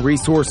 A school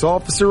resource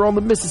officer on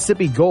the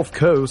Mississippi Gulf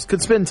Coast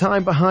could spend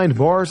time behind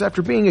bars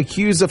after being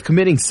accused of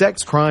committing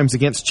sex crimes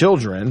against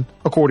children.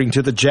 According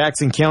to the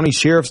Jackson County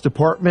Sheriff's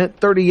Department,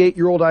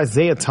 38-year-old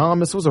Isaiah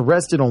Thomas was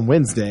arrested on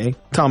Wednesday.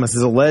 Thomas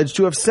is alleged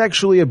to have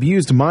sexually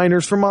abused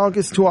minors from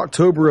August to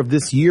October of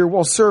this year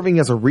while serving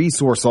as a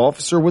resource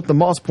officer with the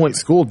Moss Point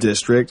School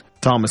District.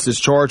 Thomas is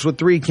charged with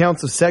 3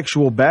 counts of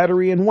sexual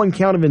battery and 1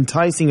 count of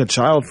enticing a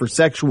child for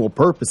sexual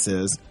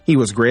purposes. He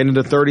was granted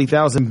a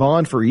 $30,000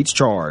 bond for each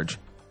charge.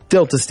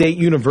 Delta State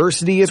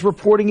University is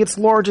reporting its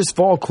largest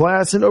fall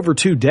class in over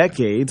 2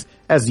 decades.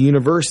 As the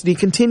university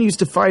continues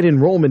to fight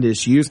enrollment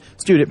issues,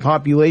 student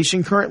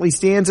population currently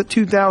stands at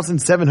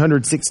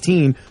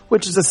 2,716,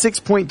 which is a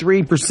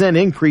 6.3%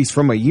 increase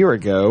from a year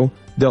ago.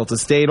 Delta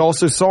State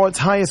also saw its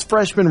highest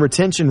freshman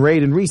retention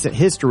rate in recent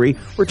history,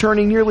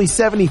 returning nearly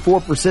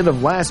 74%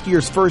 of last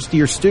year's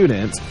first-year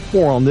students.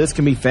 More on this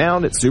can be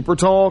found at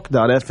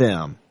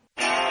supertalk.fm.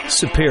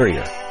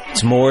 Superior.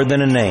 It's more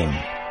than a name.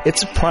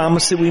 It's a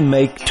promise that we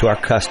make to our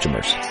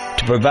customers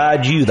to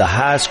provide you the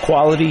highest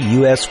quality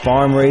U.S.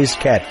 farm-raised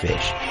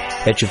catfish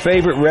at your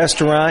favorite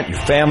restaurant, your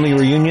family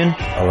reunion,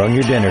 or on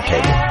your dinner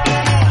table.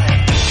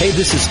 Hey,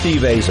 this is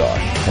Steve Azar,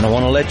 and I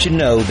want to let you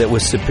know that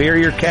with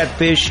Superior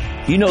Catfish,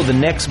 you know the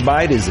next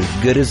bite is as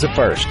good as the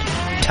first,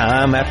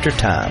 time after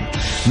time.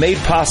 Made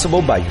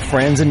possible by your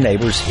friends and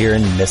neighbors here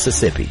in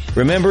Mississippi.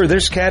 Remember,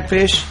 there's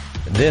catfish,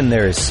 then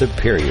there is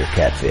Superior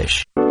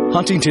Catfish.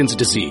 Huntington's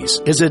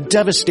disease is a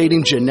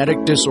devastating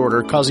genetic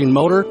disorder causing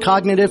motor,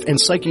 cognitive, and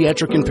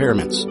psychiatric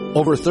impairments.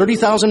 Over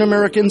 30,000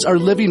 Americans are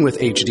living with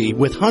HD,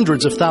 with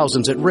hundreds of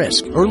thousands at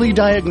risk. Early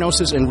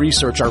diagnosis and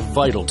research are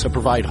vital to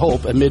provide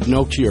hope amid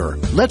no cure.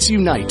 Let's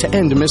unite to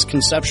end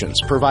misconceptions,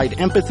 provide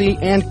empathy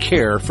and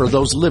care for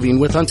those living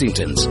with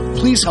Huntington's.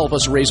 Please help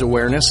us raise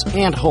awareness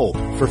and hope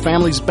for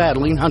families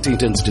battling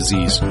Huntington's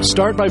disease.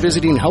 Start by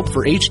visiting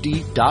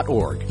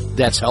helpforhd.org.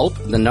 That's help,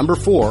 the number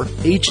 4,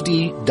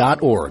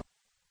 hd.org.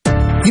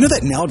 You know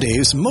that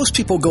nowadays, most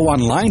people go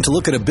online to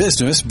look at a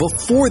business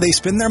before they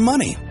spend their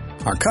money.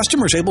 Are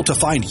customers able to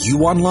find you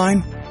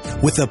online?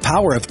 With the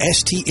power of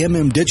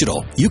STMM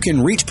Digital, you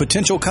can reach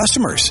potential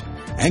customers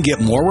and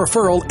get more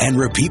referral and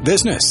repeat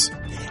business.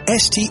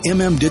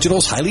 STMM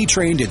Digital's highly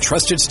trained and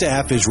trusted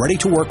staff is ready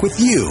to work with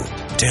you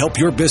to help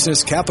your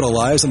business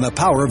capitalize on the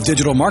power of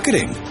digital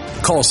marketing.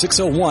 Call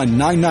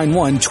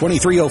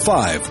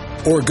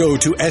 601-991-2305 or go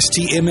to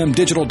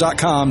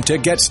stmmdigital.com to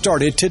get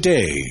started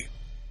today.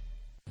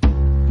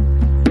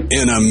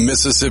 In a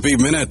Mississippi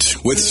Minute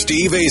with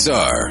Steve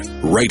Azar,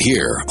 right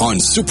here on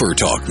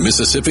SuperTalk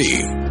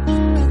Mississippi.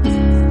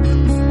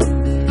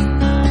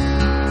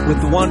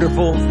 With the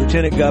wonderful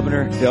Lieutenant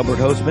Governor Delbert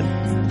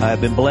Hosemann, I've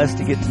been blessed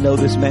to get to know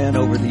this man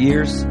over the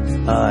years.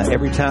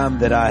 Every time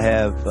that I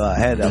have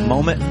had a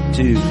moment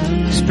to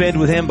spend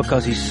with him,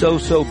 because he's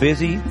so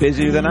busy,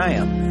 busier than I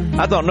am.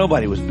 I thought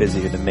nobody was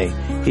busier than me.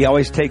 He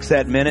always takes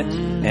that minute,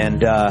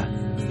 and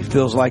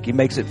he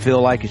makes it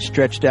feel like it's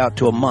stretched out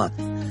to a month.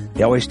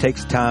 He always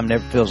takes time,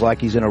 never feels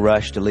like he's in a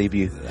rush to leave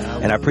you.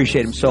 And I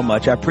appreciate him so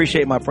much. I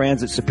appreciate my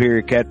friends at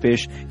Superior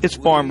Catfish. It's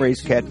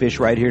farm-raised catfish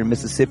right here in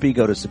Mississippi.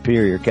 Go to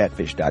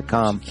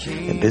superiorcatfish.com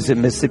and visit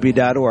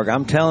Mississippi.org.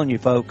 I'm telling you,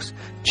 folks,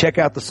 check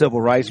out the Civil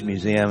Rights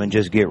Museum and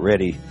just get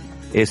ready.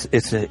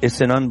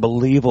 It's an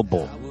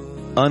unbelievable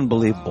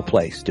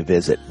place to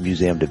visit,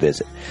 museum to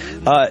visit.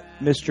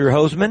 Mr.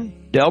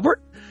 Hosemann,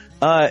 Delbert,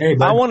 hey,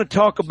 I want to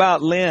talk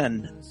about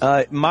Lynn.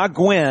 My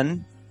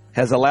Gwen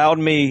has allowed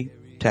me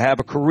to have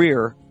a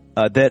career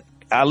that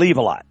I leave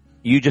a lot.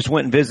 You just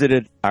went and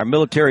visited our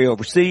military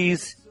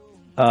overseas,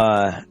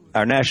 our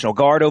National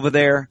Guard over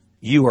there.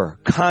 You are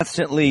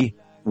constantly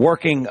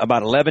working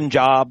about 11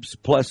 jobs,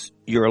 plus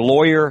you're a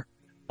lawyer.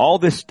 All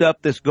this stuff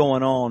that's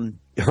going on,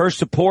 her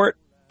support,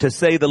 to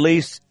say the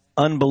least,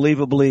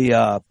 unbelievably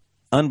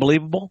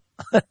unbelievable.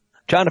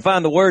 Trying to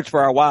find the words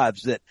for our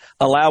wives that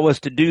allow us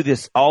to do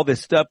all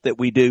this stuff that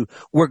we do.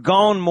 We're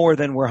gone more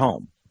than we're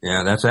home.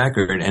 Yeah, that's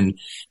accurate. And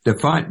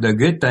the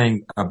good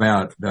thing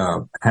about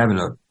having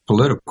a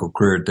political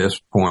career at this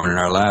point in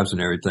our lives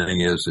and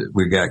everything is that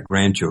we got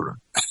grandchildren.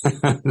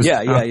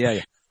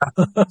 Yeah.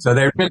 So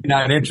they're really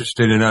not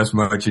interested in us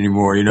much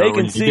anymore. You know, they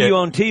can see you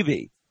on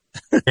TV.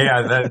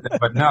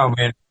 But no,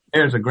 man.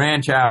 There's a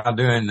grandchild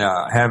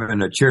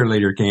having a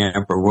cheerleader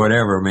camp or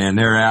whatever, man.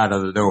 They're out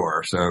of the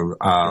door. So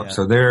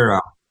so their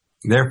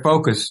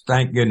focus,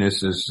 thank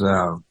goodness, is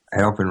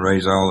helping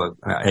raise all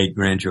the 8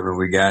 grandchildren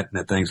we got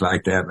and things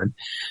like that. But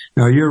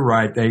no, you're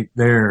right.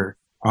 They're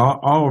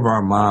all of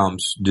our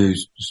moms do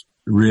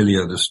really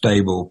are the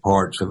stable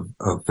parts of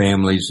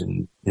families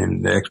and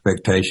the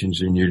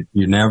expectations, and you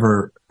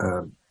never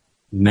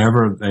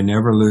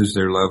lose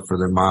their love for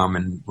their mom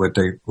and what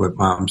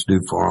moms do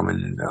for them.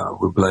 And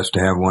we're blessed to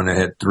have one that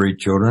had 3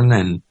 children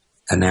and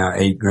now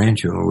 8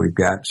 grandchildren we've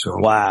got. So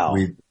wow,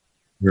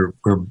 we're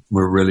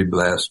really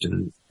blessed,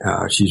 and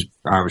she's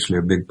obviously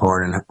a big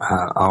part in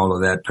how all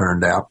of that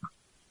turned out.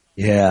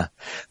 Yeah.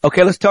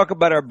 Okay, let's talk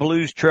about our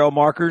blues trail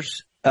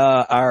markers,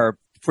 our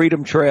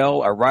Freedom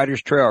Trail, our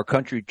Riders Trail, our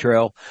Country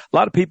Trail. A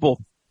lot of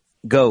people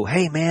go,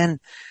 hey man,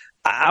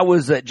 I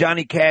was at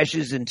Johnny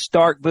Cash's in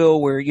Starkville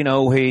where,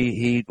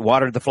 he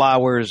watered the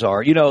flowers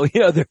or,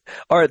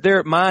 they're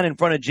at mine in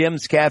front of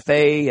Jim's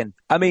Cafe. And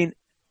I mean,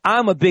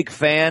 I'm a big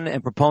fan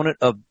and proponent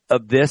of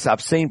this.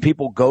 I've seen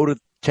people go to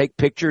take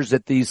pictures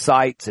at these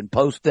sites and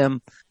post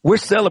them. We're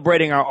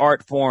celebrating our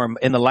art form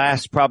in the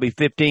last probably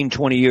 15,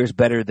 20 years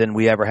better than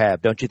we ever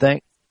have. Don't you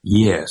think?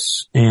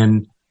 Yes.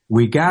 And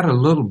we got a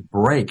little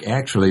break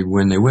actually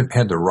when they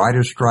had the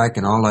writer's strike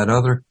and all that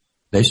other.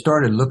 They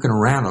started looking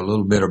around a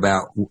little bit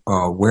about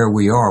where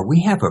we are.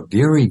 We have a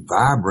very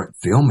vibrant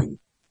filming,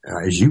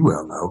 as you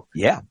well know.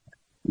 Yeah.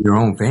 Your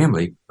own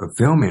family, a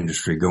film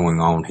industry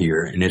going on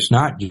here. And it's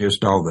not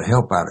just all the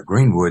help out of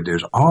Greenwood.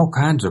 There's all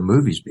kinds of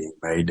movies being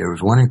made. There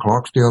was one in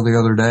Clarksdale the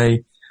other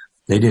day.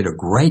 They did a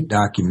great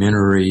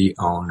documentary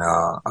on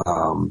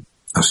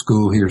a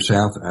school here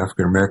south,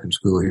 African-American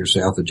school here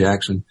south of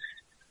Jackson.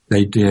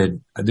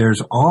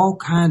 There's all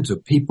kinds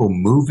of people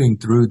moving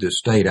through the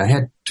state. I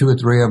had 2 or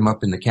 3 of them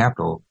up in the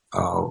Capitol,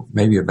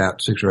 maybe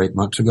about 6 or 8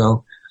 months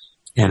ago.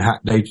 And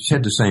they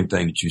said the same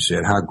thing that you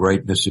said, how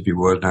great Mississippi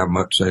was and how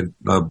much they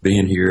loved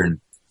being here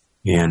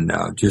and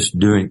just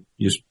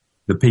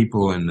the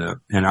people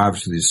and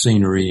obviously the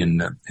scenery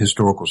and the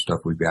historical stuff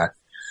we've got.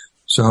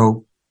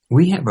 So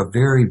we have a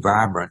very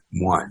vibrant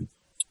one.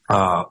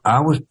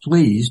 I was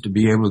pleased to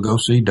be able to go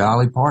see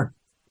Dolly Parton.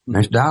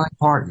 Miss Dolly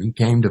Parton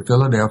came to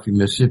Philadelphia,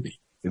 Mississippi.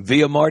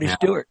 Via Marty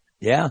Stewart.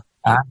 Yeah.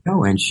 I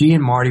know. And she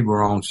and Marty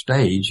were on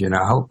stage and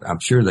I'm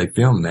sure they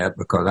filmed that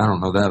because I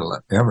don't know that'll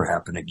ever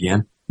happen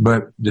again.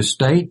 But the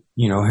state,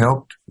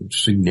 helped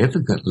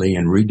significantly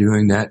in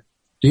redoing that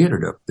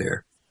theater up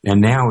there. And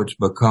now it's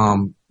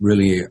become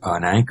really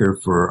an anchor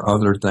for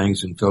other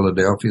things in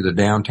Philadelphia. The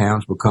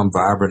downtown's become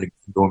vibrant,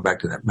 going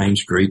back to that Main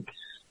Street.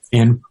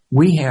 And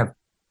we have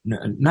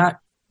not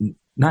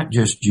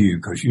just you,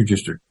 because you're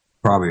just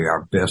probably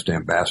our best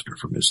ambassador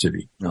for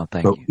Mississippi. No,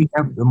 thank you. But we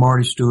have the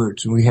Marty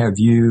Stewarts and we have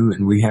you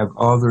and we have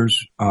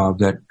others,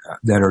 that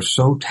are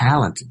so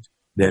talented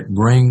that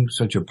bring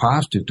such a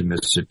positive to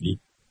Mississippi.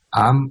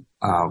 I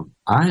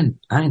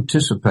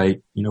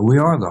anticipate, we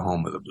are the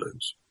home of the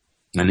blues.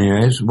 And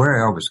this is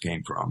where Elvis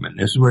came from, and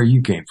this is where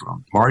you came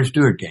from. Marty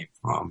Stewart came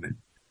from, and,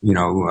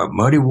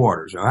 Muddy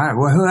Waters,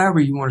 whoever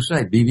you want to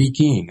say, B.B.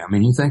 King. I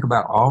mean, you think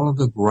about all of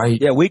the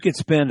great. Yeah, we could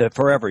spend it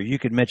forever. You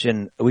could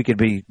we could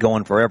be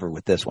going forever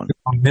with this one.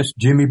 Miss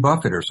Jimmy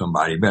Buffett or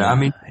somebody. But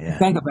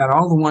think about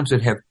all the ones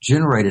that have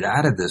generated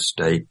out of this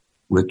state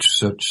with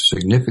such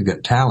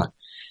significant talent.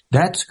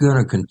 That's going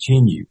to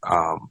continue.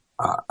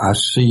 I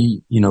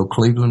see,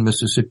 Cleveland,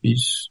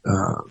 Mississippi's,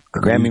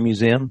 Grammy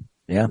Museum.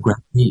 Yeah.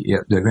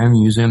 The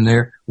Grammy Museum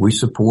there. We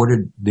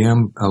supported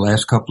them the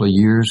last couple of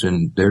years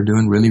and they're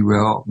doing really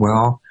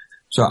well.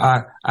 So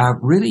I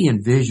really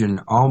envision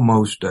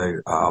almost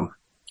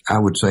I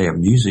would say a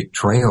music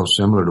trail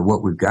similar to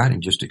what we've got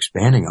and just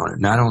expanding on it.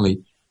 Not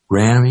only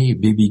Grammy,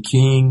 B.B.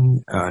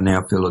 King,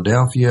 now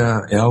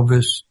Philadelphia,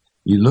 Elvis.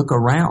 You look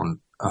around,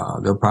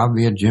 there'll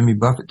probably be a Jimmy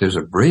Buffett. There's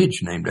a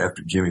bridge named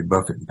after Jimmy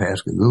Buffett in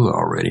Pascagoula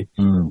already.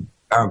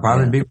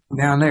 Probably be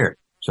down there.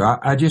 So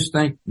I just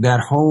think that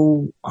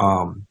whole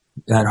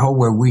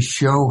where we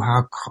show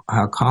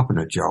how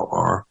competent y'all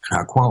are,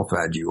 how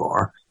qualified you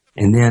are.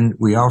 And then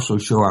we also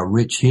show our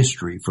rich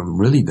history from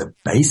really the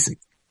basic,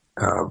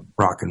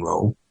 rock and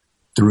roll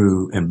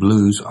through and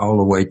blues all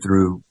the way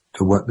through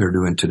to what they're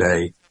doing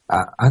today.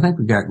 I think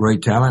we got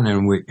great talent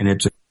and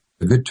it's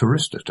a good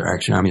tourist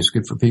attraction. I mean, it's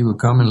good for people to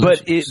come and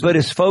listen. But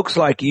it's folks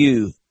like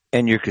you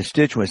and your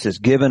constituents has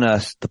given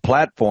us the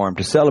platform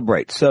to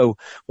celebrate. So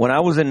when I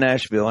was in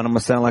Nashville, and I'm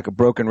going to sound like a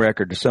broken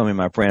record to some of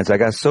my friends, I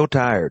got so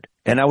tired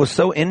and I was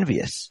so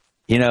envious,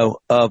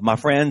 of my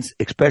friends,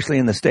 especially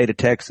in the state of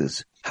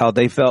Texas, how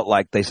they felt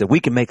like they said, we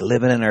can make a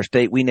living in our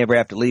state. We never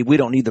have to leave. We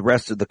don't need the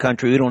rest of the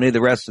country. We don't need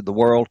the rest of the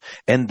world.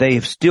 And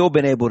they've still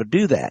been able to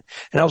do that.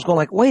 And I was going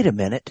like, wait a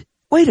minute.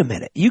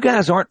 You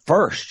guys aren't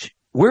first.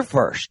 We're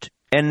first.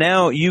 And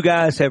now you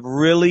guys have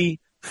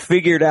really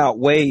figured out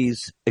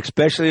ways,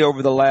 especially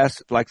over the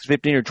last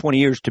 15 or 20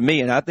 years to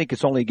me, and I think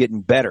it's only getting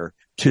better,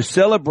 to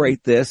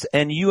celebrate this.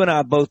 And you and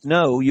I both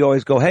know, you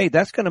always go, hey,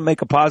 that's going to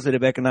make a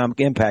positive economic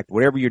impact,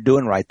 whatever you're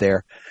doing right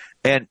there.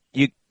 And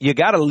you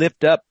got to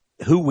lift up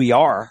who we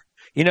are.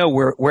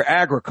 We're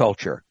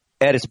agriculture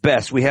at its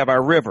best. We have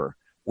our river.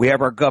 We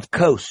have our Gulf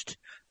Coast.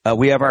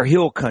 We have our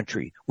hill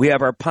country. We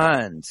have our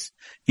pines.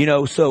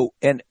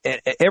 And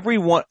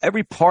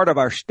every part of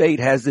our state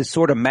has this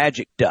sort of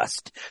magic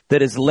dust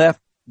that is left,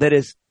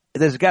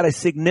 that's got a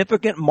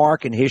significant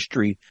mark in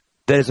history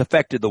that has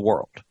affected the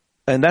world.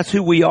 And that's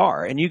who we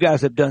are. And you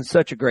guys have done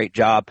such a great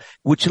job,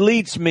 which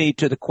leads me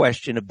to the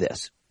question of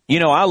this.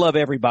 I love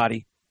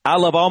everybody. I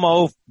love all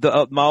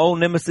my old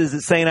nemesis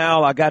at St.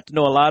 Al. I got to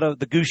know a lot of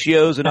the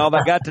Guccios and all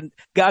that.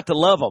 Got to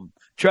love them.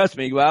 Trust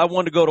me, I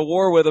wanted to go to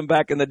war with him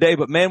back in the day,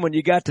 but man, when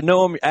you got to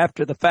know him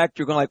after the fact,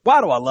 you're going like,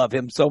 why do I love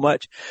him so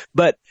much?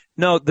 But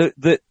no,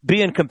 the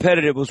being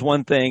competitive was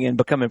one thing, and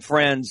becoming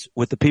friends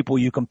with the people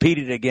you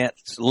competed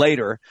against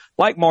later,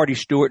 like Marty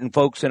Stewart and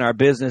folks in our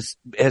business,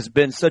 has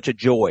been such a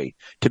joy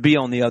to be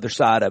on the other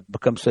side of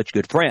become such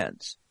good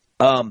friends.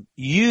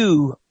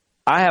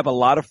 I have a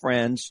lot of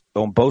friends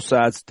on both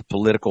sides of the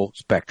political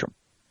spectrum.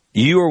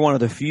 You are one of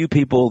the few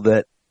people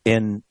that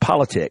in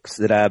politics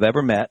that I've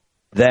ever met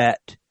that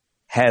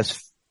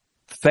has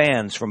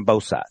fans from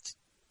both sides.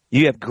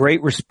 You have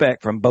great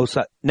respect from both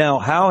sides. Now,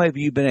 how have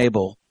you been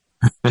able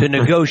to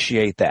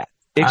negotiate that,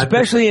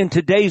 especially in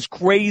today's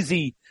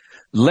crazy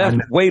left,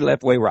 way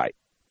right?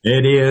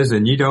 It is,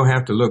 and you don't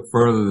have to look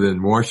further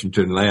than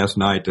Washington last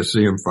night to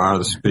see them fire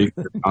the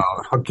speaker.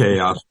 Okay,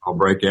 I'll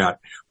break out.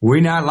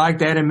 We're not like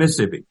that in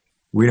Mississippi.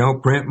 We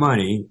don't print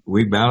money.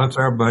 We balance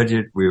our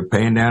budget. We're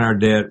paying down our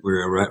debt.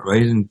 We're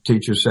raising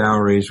teacher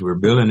salaries. We're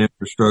building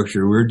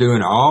infrastructure. We're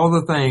doing all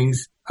the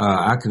things.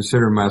 I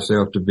consider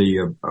myself to be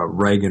a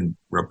Reagan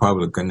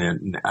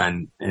Republican,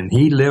 and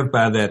he lived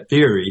by that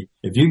theory.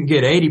 If you can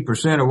get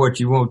 80% of what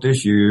you want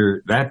this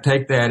year,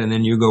 take that, and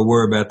then you go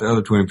worry about the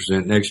other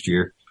 20% next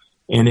year.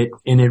 And it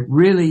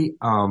really,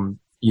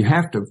 you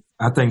have to,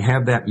 I think,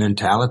 have that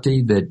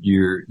mentality that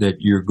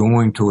you're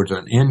going towards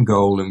an end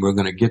goal, and we're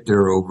going to get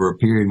there over a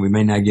period. We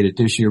may not get it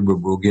this year,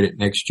 but we'll get it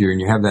next year.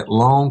 And you have that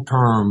long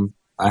term.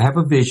 I have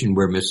a vision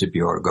where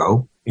Mississippi ought to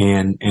go,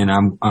 and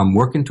I'm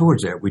working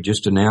towards that. We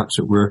just announced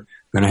that we're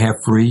going to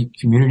have free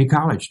community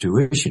college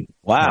tuition.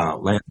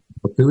 Wow.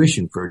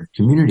 Tuition for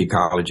community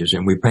colleges,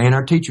 and we're paying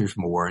our teachers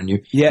more. And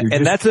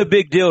and that's a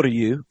big deal to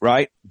you,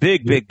 right?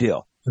 Big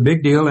deal. It's a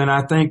big deal, and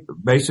I think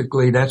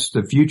basically that's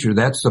the future.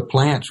 That's the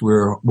plants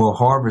we'll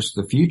harvest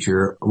the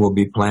future. We'll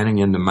be planting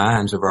in the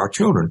minds of our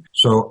children.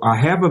 So I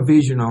have a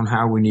vision on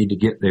how we need to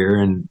get there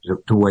and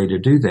the way to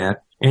do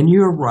that. And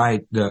you're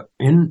right.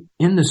 In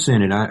the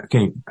Senate, I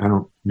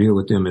don't deal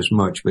with them as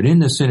much, but in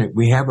the Senate,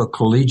 we have a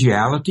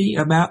collegiality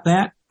about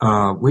that.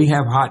 We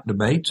have hot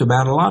debates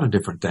about a lot of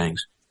different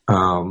things.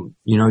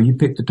 You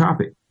pick the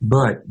topic,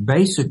 but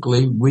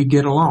basically we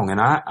get along.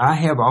 And I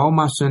have all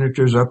my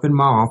senators up in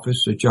my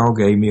office that y'all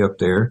gave me up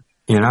there,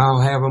 and I'll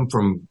have them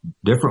from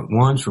different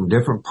ones from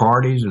different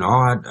parties and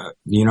all.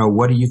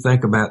 What do you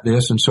think about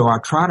this? And so I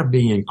try to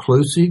be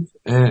inclusive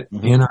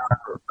in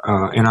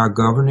our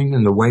governing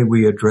and the way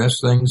we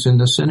address things in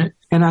the Senate.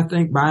 And I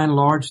think by and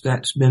large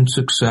that's been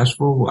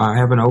successful. I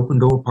have an open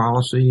door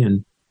policy,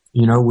 and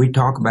we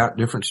talk about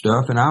different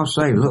stuff, and I'll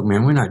say, look,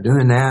 man, we're not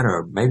doing that,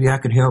 or maybe I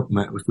could help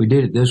if we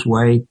did it this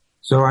way.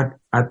 So I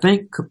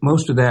think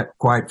most of that,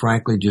 quite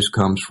frankly, just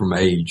comes from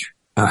age.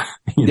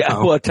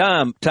 Well,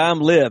 time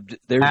lived.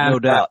 There's no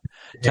doubt.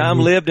 Time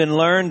lived and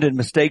learned, and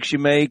mistakes you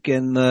make,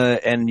 and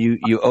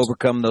you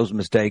overcome those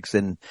mistakes,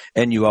 and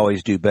you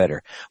always do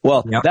better.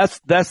 Well,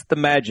 that's the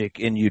magic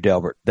in you,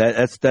 Delbert.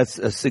 That's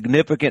a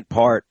significant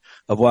part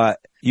of why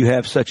you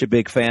have such a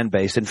big fan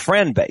base and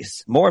friend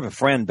base, more of a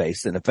friend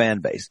base than a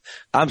fan base.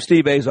 I'm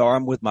Steve Azar.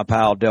 I'm with my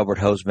pal Delbert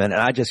Hoseman, and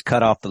I just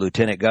cut off the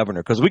lieutenant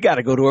governor because we got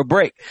to go to a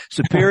break.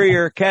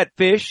 Superior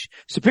Catfish,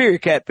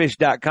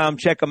 superiorcatfish.com.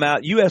 Check them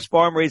out. U.S.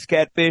 farm-raised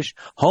catfish,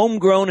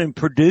 homegrown and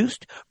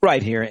produced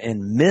right here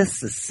in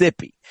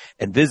Mississippi.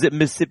 And visit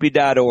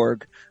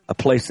Mississippi.org, a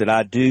place that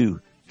I do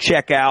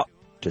check out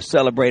to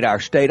celebrate our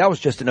state. I was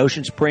just in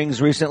Ocean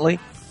Springs recently,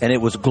 and it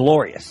was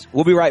glorious.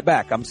 We'll be right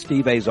back. I'm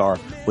Steve Azar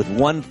with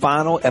one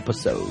final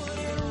episode.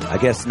 I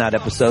guess not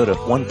episode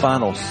of one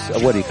final,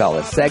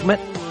 segment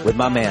with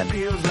my man,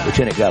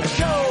 Lieutenant Governor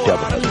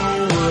Delbert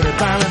Hoseman.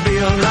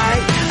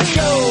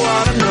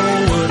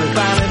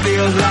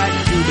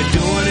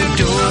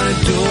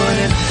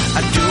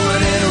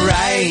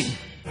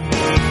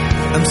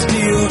 I'm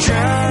still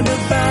trying to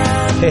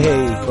find.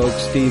 Hey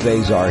folks, Steve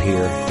Azar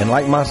here. And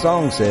like my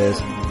song says,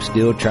 I'm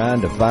still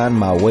trying to find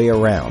my way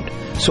around.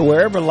 So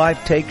wherever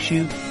life takes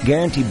you,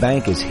 Guarantee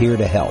Bank is here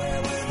to help.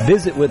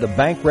 Visit with a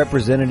bank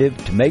representative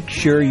to make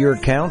sure your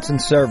accounts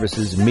and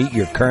services meet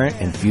your current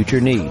and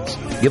future needs.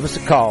 Give us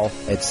a call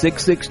at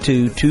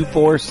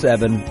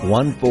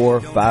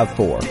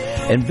 662-247-1454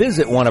 and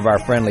visit one of our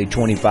friendly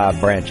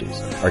 25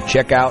 branches or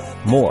check out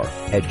more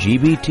at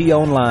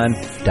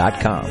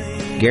gbtonline.com.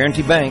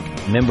 Guarantee Bank,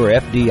 member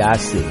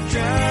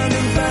FDIC.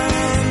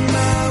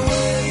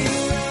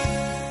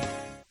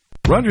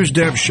 Rogers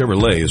Dabbs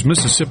Chevrolet is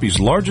Mississippi's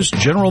largest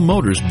General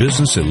Motors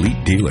business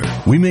elite dealer.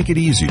 We make it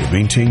easy to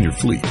maintain your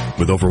fleet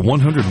with over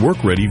 100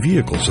 work-ready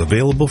vehicles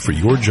available for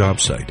your job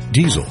site.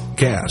 Diesel,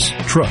 gas,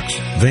 trucks,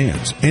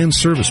 vans, and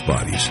service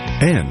bodies.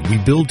 And we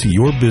build to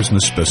your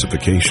business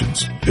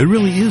specifications. It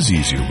really is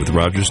easier with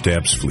Rogers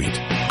Dabbs Fleet.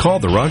 Call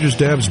the Rogers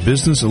Dabbs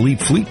Business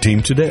Elite Fleet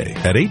Team today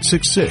at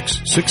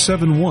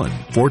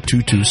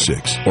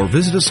 866-671-4226 or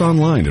visit us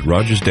online at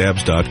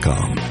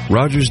rogersdabbs.com.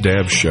 Rogers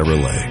Dabbs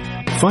Chevrolet.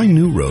 Find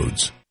new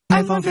roads.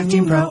 iPhone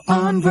 15 Pro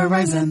on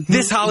Verizon.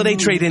 This holiday,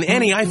 trade in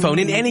any iPhone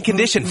in any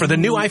condition for the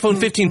new iPhone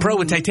 15 Pro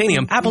with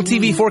titanium, Apple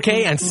TV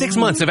 4K, and 6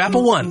 months of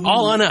Apple One.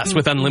 All on us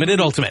with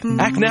Unlimited Ultimate.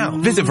 Act now.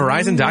 Visit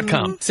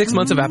Verizon.com. 6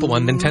 months of Apple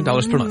One, then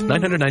 $10 per month.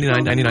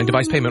 $999.99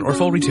 device payment or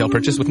full retail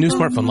purchase with new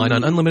smartphone line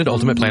on Unlimited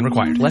Ultimate plan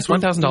required. Less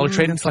 $1,000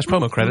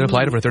 trade-in/promo credit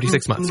applied over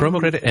 36 months. Promo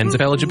credit ends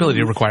if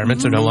eligibility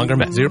requirements are no longer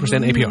met. 0%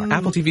 APR.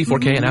 Apple TV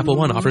 4K and Apple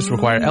One offers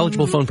require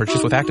eligible phone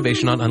purchase with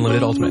activation on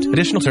Unlimited Ultimate.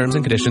 Additional terms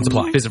and conditions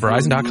apply. Visit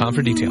Verizon.com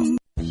for details.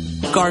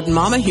 Garden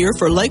Mama here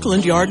for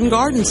Lakeland Yard and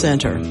Garden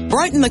Center.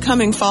 Brighten the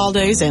coming fall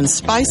days and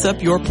spice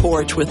up your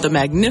porch with the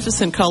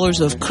magnificent colors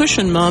of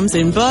cushion mums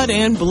in bud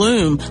and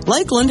bloom.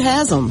 Lakeland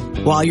has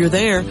them. While you're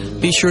there,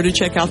 be sure to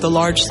check out the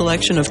large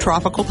selection of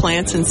tropical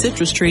plants and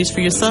citrus trees for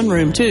your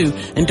sunroom too.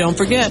 And don't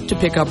forget to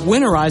pick up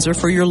winterizer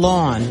for your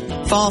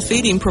lawn. Fall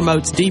feeding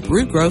promotes deep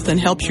root growth and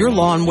helps your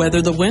lawn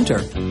weather the winter.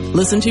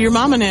 Listen to your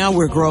mama now.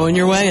 We're growing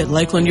your way at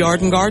Lakeland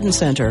Yard and Garden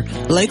Center,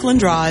 Lakeland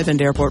Drive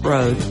and Airport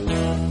Road.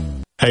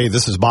 Hey,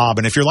 this is Bob,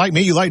 and if you're like me,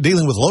 you like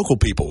dealing with local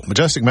people.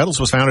 Majestic Metals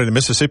was founded in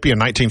Mississippi in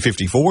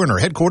 1954 and are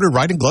headquartered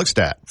right in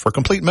Gluckstadt. For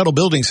complete metal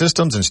building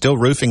systems and steel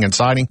roofing and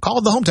siding, call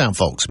the hometown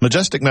folks.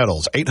 Majestic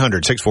Metals,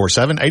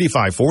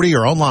 800-647-8540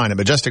 or online at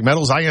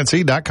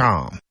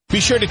majesticmetalsinc.com. Be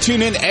sure to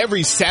tune in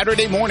every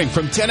Saturday morning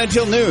from 10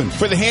 until noon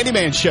for The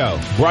Handyman Show.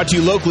 Brought to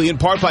you locally in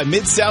part by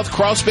Mid-South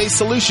Crawl Space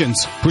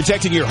Solutions.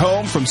 Protecting your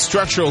home from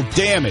structural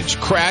damage,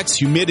 cracks,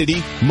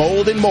 humidity,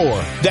 mold, and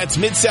more. That's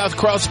Mid-South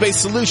Crawl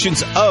Space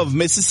Solutions of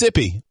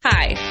Mississippi.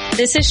 Hi,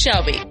 this is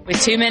Shelby with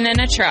 2 Men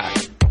in a Truck.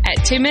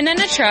 At 2 Men in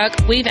a Truck,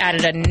 we've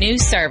added a new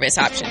service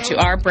option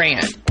to our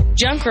brand,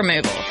 junk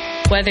removal.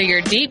 Whether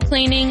you're deep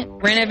cleaning,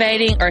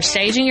 renovating, or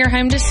staging your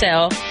home to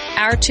sell,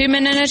 our 2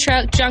 Men in a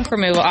Truck junk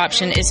removal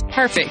option is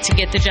perfect to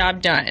get the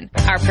job done.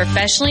 Our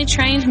professionally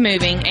trained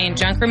moving and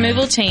junk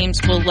removal teams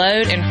will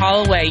load and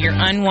haul away your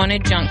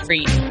unwanted junk for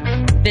you.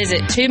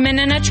 Visit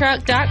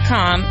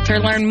 2meninatruck.com to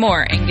learn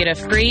more and get a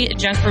free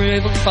junk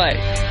removal quote.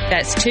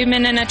 That's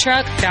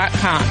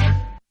 2meninatruck.com.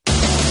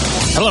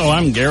 Hello,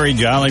 I'm Gary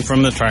Jolly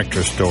from the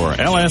Tractor Store.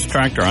 LS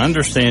Tractor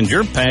understands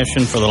your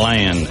passion for the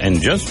land, and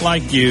just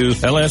like you,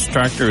 LS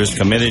Tractor is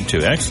committed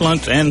to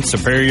excellence and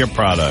superior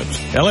products.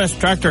 LS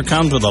Tractor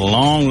comes with a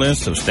long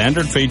list of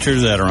standard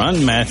features that are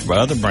unmatched by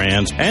other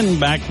brands and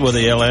backed with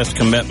the LS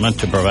commitment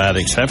to provide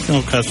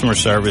exceptional customer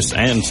service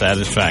and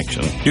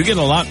satisfaction. You get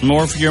a lot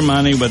more for your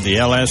money with the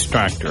LS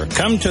Tractor.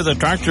 Come to the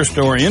Tractor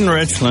Store in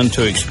Richland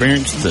to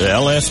experience the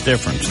LS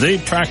difference. The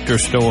Tractor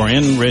Store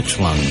in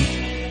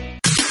Richland.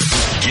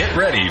 Get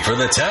ready for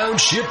the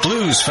Township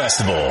Blues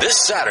Festival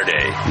this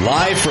Saturday,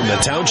 live from the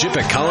Township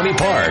at Colony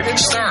Park,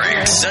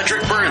 starring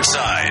Cedric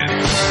Burnside.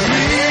 With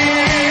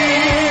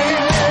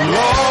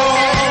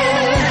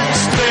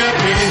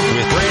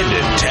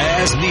Brandon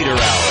Taz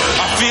Niederauer.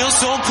 I feel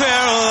so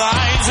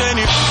paralyzed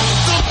and you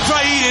look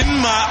right in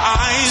my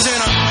eyes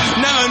and I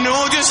never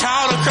know just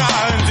how to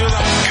cry until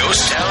I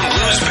Ghost Town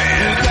Blues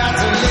Band. You got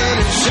to let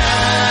it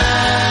shine.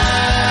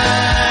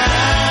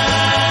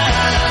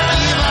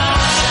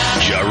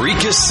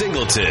 Jarika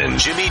Singleton,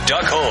 Jimmy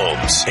Duck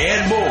Holmes,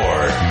 and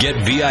more.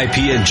 Get VIP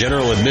and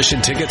general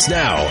admission tickets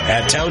now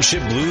at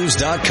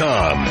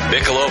townshipblues.com.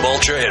 Michelob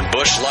Ultra and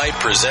Busch Light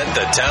present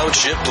the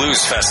Township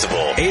Blues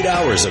Festival. 8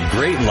 hours of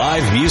great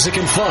live music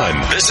and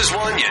fun. This is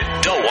one you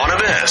don't want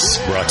to miss.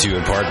 Brought to you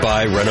in part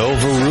by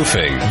Renova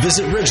Roofing.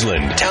 Visit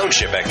Ridgeland,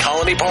 Township at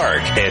Colony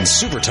Park, and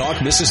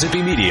SuperTalk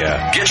Mississippi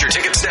Media. Get your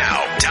tickets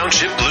now.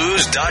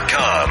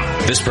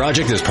 townshipblues.com. This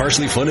project is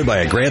partially funded by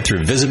a grant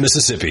through Visit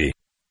Mississippi.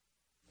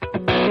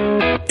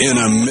 In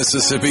a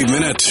Mississippi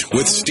Minute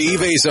with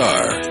Steve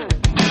Azar.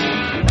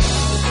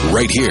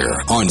 Right here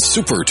on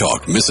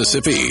SuperTalk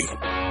Mississippi.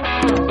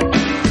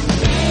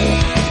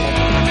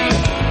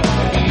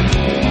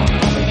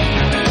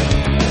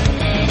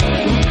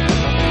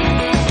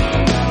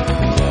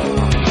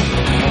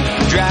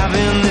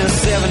 Driving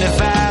this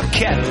 75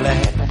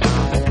 Cadillac.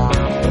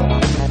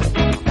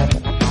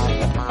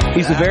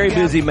 He's a very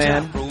busy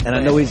man, and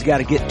I know he's got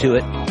to get to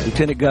it.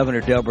 Lieutenant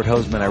Governor Delbert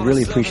Hosemann, I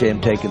really appreciate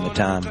him taking the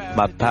time.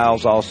 My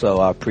pals also,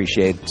 I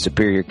appreciate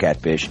Superior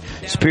Catfish.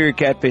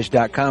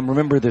 SuperiorCatfish.com.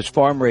 Remember, there's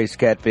farm-raised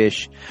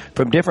catfish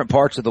from different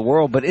parts of the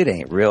world, but it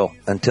ain't real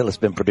until it's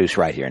been produced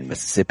right here in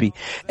Mississippi.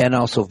 And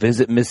also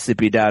visit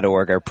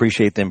Mississippi.org. I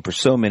appreciate them for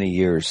so many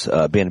years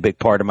being a big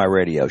part of my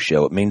radio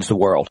show. It means the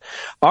world.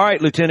 All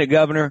right, Lieutenant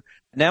Governor,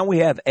 now we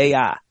have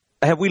AI.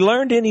 Have we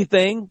learned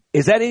anything?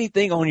 Is that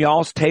anything on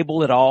y'all's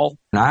table at all?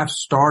 I've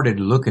started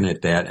looking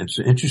at that. It's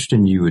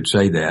interesting you would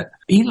say that.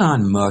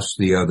 Elon Musk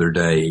the other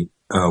day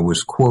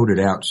was quoted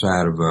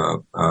outside of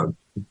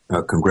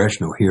a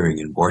congressional hearing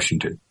in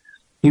Washington.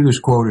 He was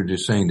quoted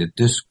as saying that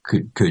this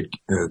could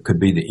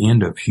be the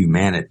end of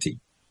humanity.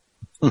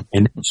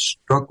 And it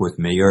struck with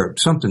me, or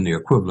something the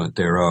equivalent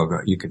thereof.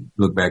 You can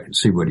look back and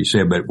see what he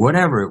said, but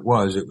whatever it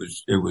was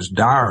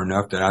dire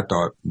enough that I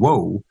thought,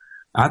 whoa.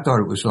 I thought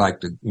it was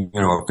like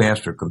a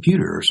faster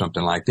computer or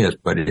something like this,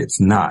 but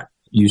it's not.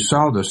 You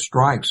saw the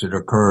strikes that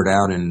occurred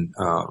out in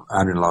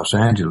Los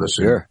Angeles,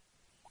 sure, and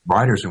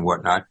writers and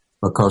whatnot,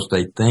 because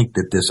they think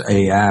that this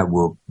AI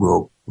will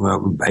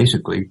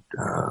basically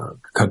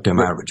cut them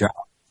out of a job.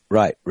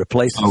 Right,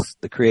 replaces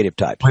the creative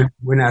type.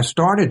 When I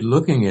started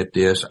looking at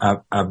this,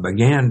 I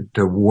began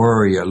to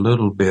worry a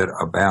little bit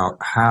about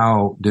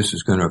how this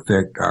is going to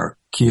affect our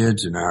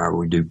kids and how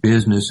we do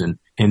business, and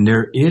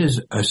there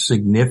is a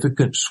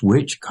significant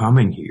switch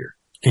coming here,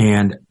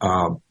 and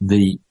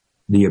the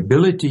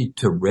ability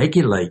to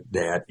regulate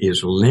that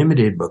is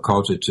limited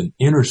because it's an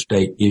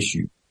interstate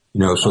issue.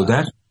 So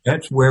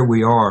that's where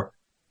we are.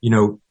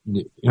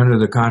 under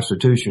the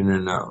Constitution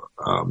and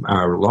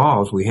our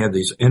laws, we have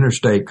these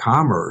interstate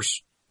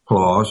commerce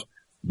clause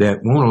that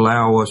won't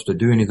allow us to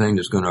do anything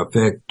that's going to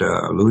affect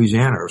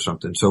Louisiana or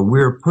something. So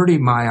we're pretty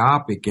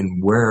myopic in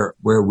where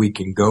we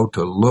can go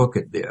to look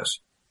at this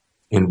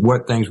and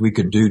what things we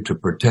could do to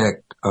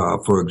protect,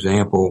 for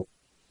example,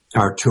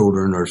 our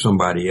children or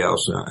somebody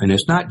else. And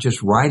it's not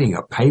just writing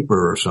a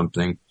paper or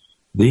something.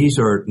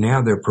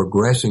 They're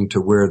progressing to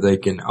where they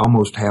can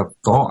almost have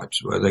thoughts,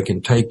 where they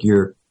can take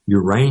your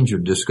range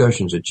of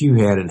discussions that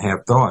you had and have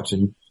thoughts.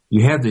 And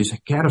you have these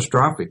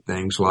catastrophic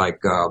things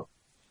like,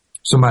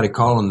 somebody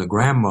calling the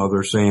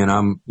grandmother saying,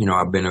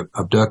 I've been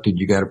abducted.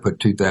 You got to put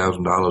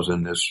 $2,000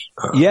 in this.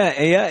 Yeah.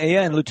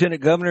 And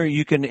Lieutenant Governor,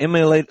 you can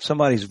emulate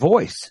somebody's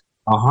voice.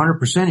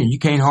 100%, and you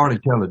can't hardly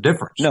tell the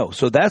difference. No.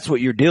 So that's what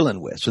you're dealing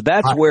with. So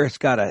that's where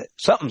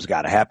something's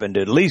got to happen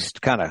to at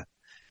least kind of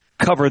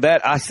cover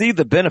that. I see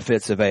the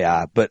benefits of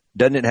AI, but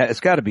it's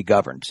got to be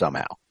governed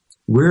somehow.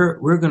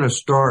 We're going to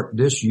start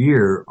this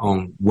year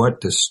on what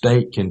the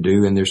state can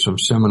do, and there's some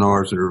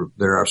seminars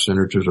that our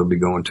senators will be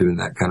going to and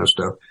that kind of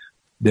stuff,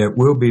 that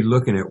we'll be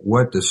looking at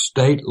what the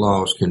state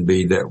laws can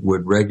be that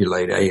would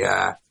regulate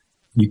AI.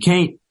 You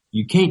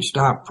can't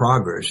stop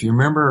progress. You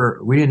remember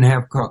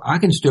I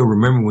can still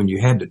remember when you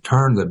had to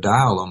turn the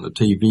dial on the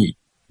TV.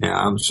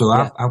 I'm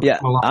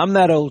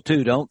that old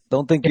too.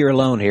 Don't think you're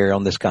alone here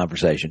on this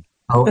conversation.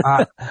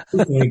 I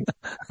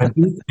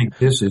do think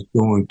this is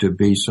going to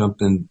be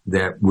something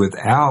that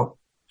without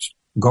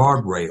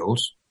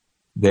guardrails,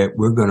 that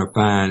we're going to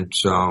find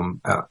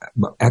some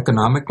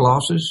economic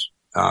losses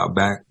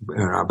back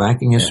in our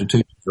banking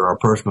institutions or our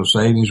personal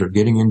savings or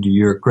getting into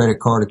your credit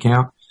card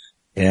account.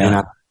 Yeah. And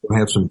I will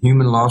have some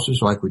human losses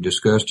like we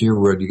discussed here,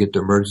 where you get the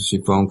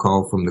emergency phone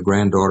call from the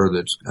granddaughter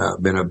that's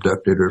been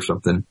abducted or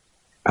something.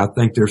 I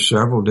think there's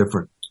several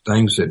different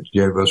things that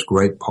gave us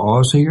great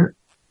pause here.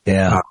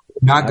 Yeah.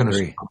 Not going to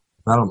stop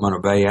development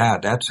of AI.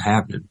 That's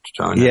happening.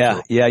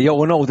 Yeah.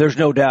 Well, no, there's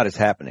no doubt it's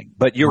happening.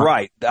 But you're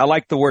right. I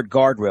like the word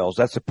guardrails.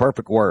 That's a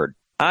perfect word.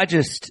 I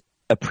just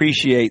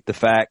appreciate the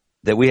fact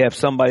that we have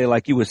somebody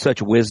like you with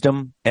such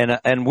wisdom,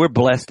 and we're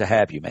blessed to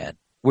have you, man.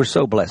 We're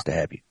so blessed to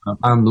have you.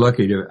 I'm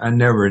lucky I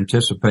never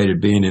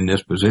anticipated being in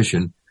this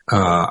position.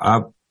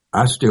 I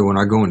still, when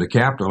I go in the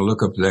Capitol, I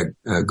look up to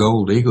that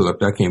gold eagle up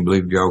there. I can't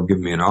believe y'all give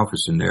me an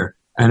office in there.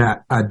 And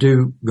I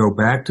do go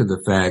back to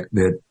the fact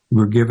that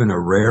we're given a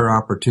rare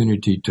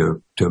opportunity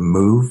to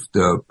move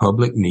the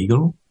public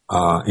needle,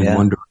 in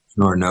one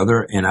direction or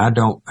another. And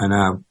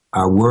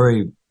I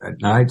worry at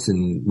nights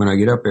and when I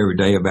get up every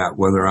day about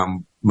whether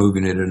I'm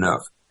moving it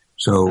enough.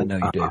 So I know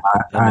you do.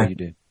 I know you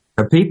do.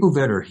 The people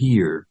that are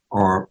here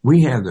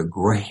we have the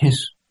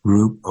greatest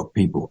group of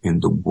people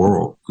in the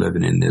world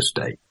living in this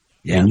state.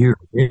 Yeah. And you're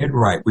dead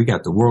right. We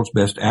got the world's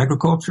best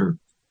agriculture.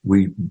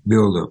 We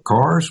build the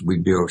cars. We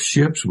build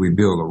ships. We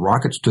build the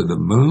rockets to the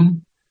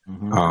moon.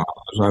 Mm-hmm.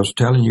 As I was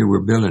telling you,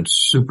 we're building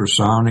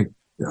supersonic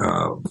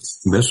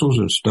missiles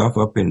and stuff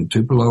up in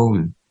Tupelo.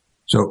 And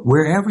so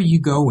wherever you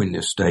go in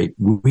this state,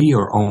 we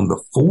are on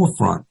the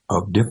forefront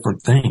of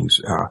different things.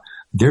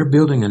 They're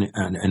building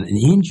an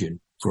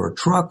engine for a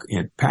truck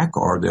in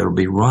Packard that'll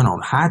be run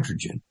on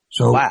hydrogen.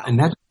 So, wow. And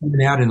that's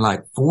coming out in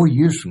like 4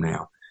 years from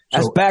now. So,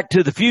 that's back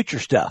to the future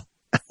stuff.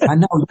 I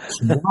know.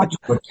 Watch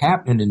what's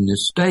happening in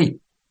this state.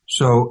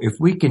 So if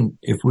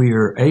we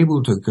are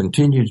able to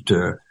continue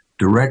to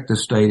direct the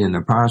state in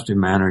a positive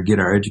manner, get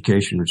our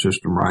education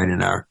system right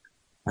and our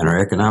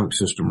economic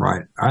system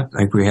right, I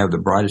think we have the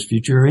brightest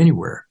future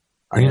anywhere.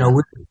 Yeah. You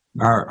know,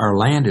 our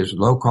land is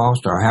low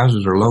cost. Our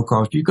houses are low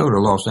cost. You go to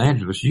Los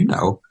Angeles, you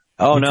know.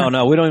 Oh,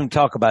 no. We don't even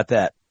talk about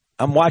that.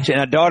 I'm watching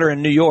a daughter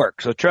in New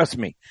York, so trust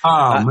me.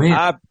 Oh,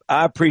 man.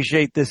 I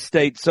appreciate this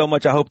state so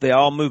much. I hope they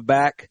all move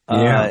back.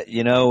 Yeah.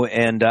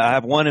 And I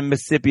have one in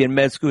Mississippi in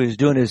med school who's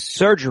doing his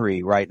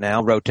surgery right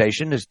now,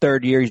 rotation, his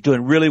third year. He's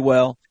doing really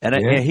well. And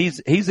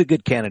he's a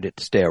good candidate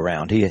to stay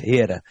around. He had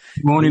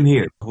we want him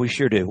here. We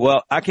sure do.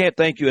 Well, I can't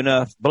thank you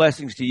enough.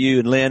 Blessings to you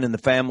and Lynn and the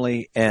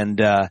family.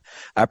 And, I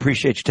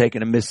appreciate you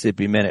taking a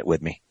Mississippi Minute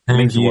with me. It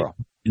means the world.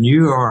 And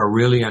you are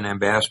really an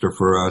ambassador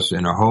for us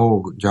in a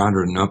whole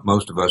genre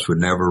most of us would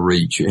never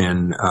reach.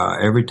 And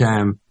every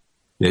time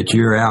that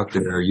you're out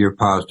there, you're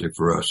positive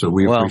for us. So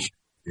we appreciate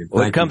it.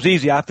 Well, it comes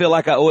easy. I feel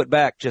like I owe it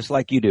back just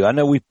like you do. I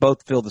know we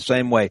both feel the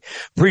same way.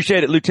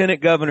 Appreciate it. Lieutenant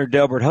Governor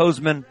Delbert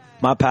Hosemann,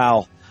 my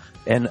pal.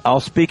 And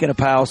speaking of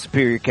pals,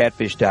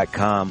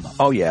 SuperiorCatfish.com.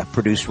 Oh, yeah,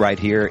 produced right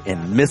here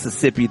in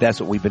Mississippi.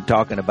 That's what we've been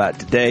talking about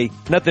today.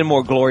 Nothing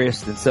more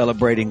glorious than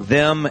celebrating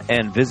them.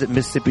 And visit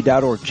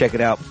Mississippi.org. Check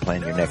it out.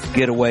 Plan your next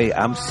getaway.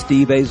 I'm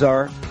Steve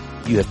Azar.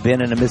 You have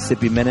been in a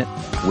Mississippi Minute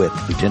with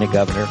Lieutenant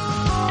Governor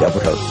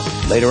Delbert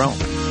Hosemann. Later on.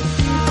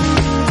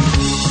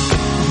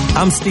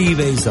 I'm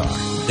Steve Azar.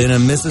 In a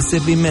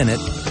Mississippi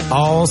Minute,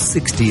 all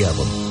 60 of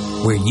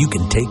them, where you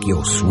can take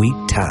your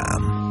sweet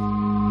time.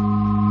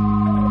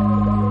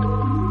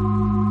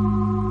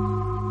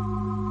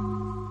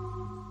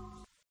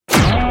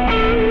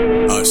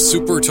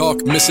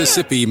 SuperTalk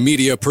Mississippi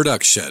Media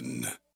Production.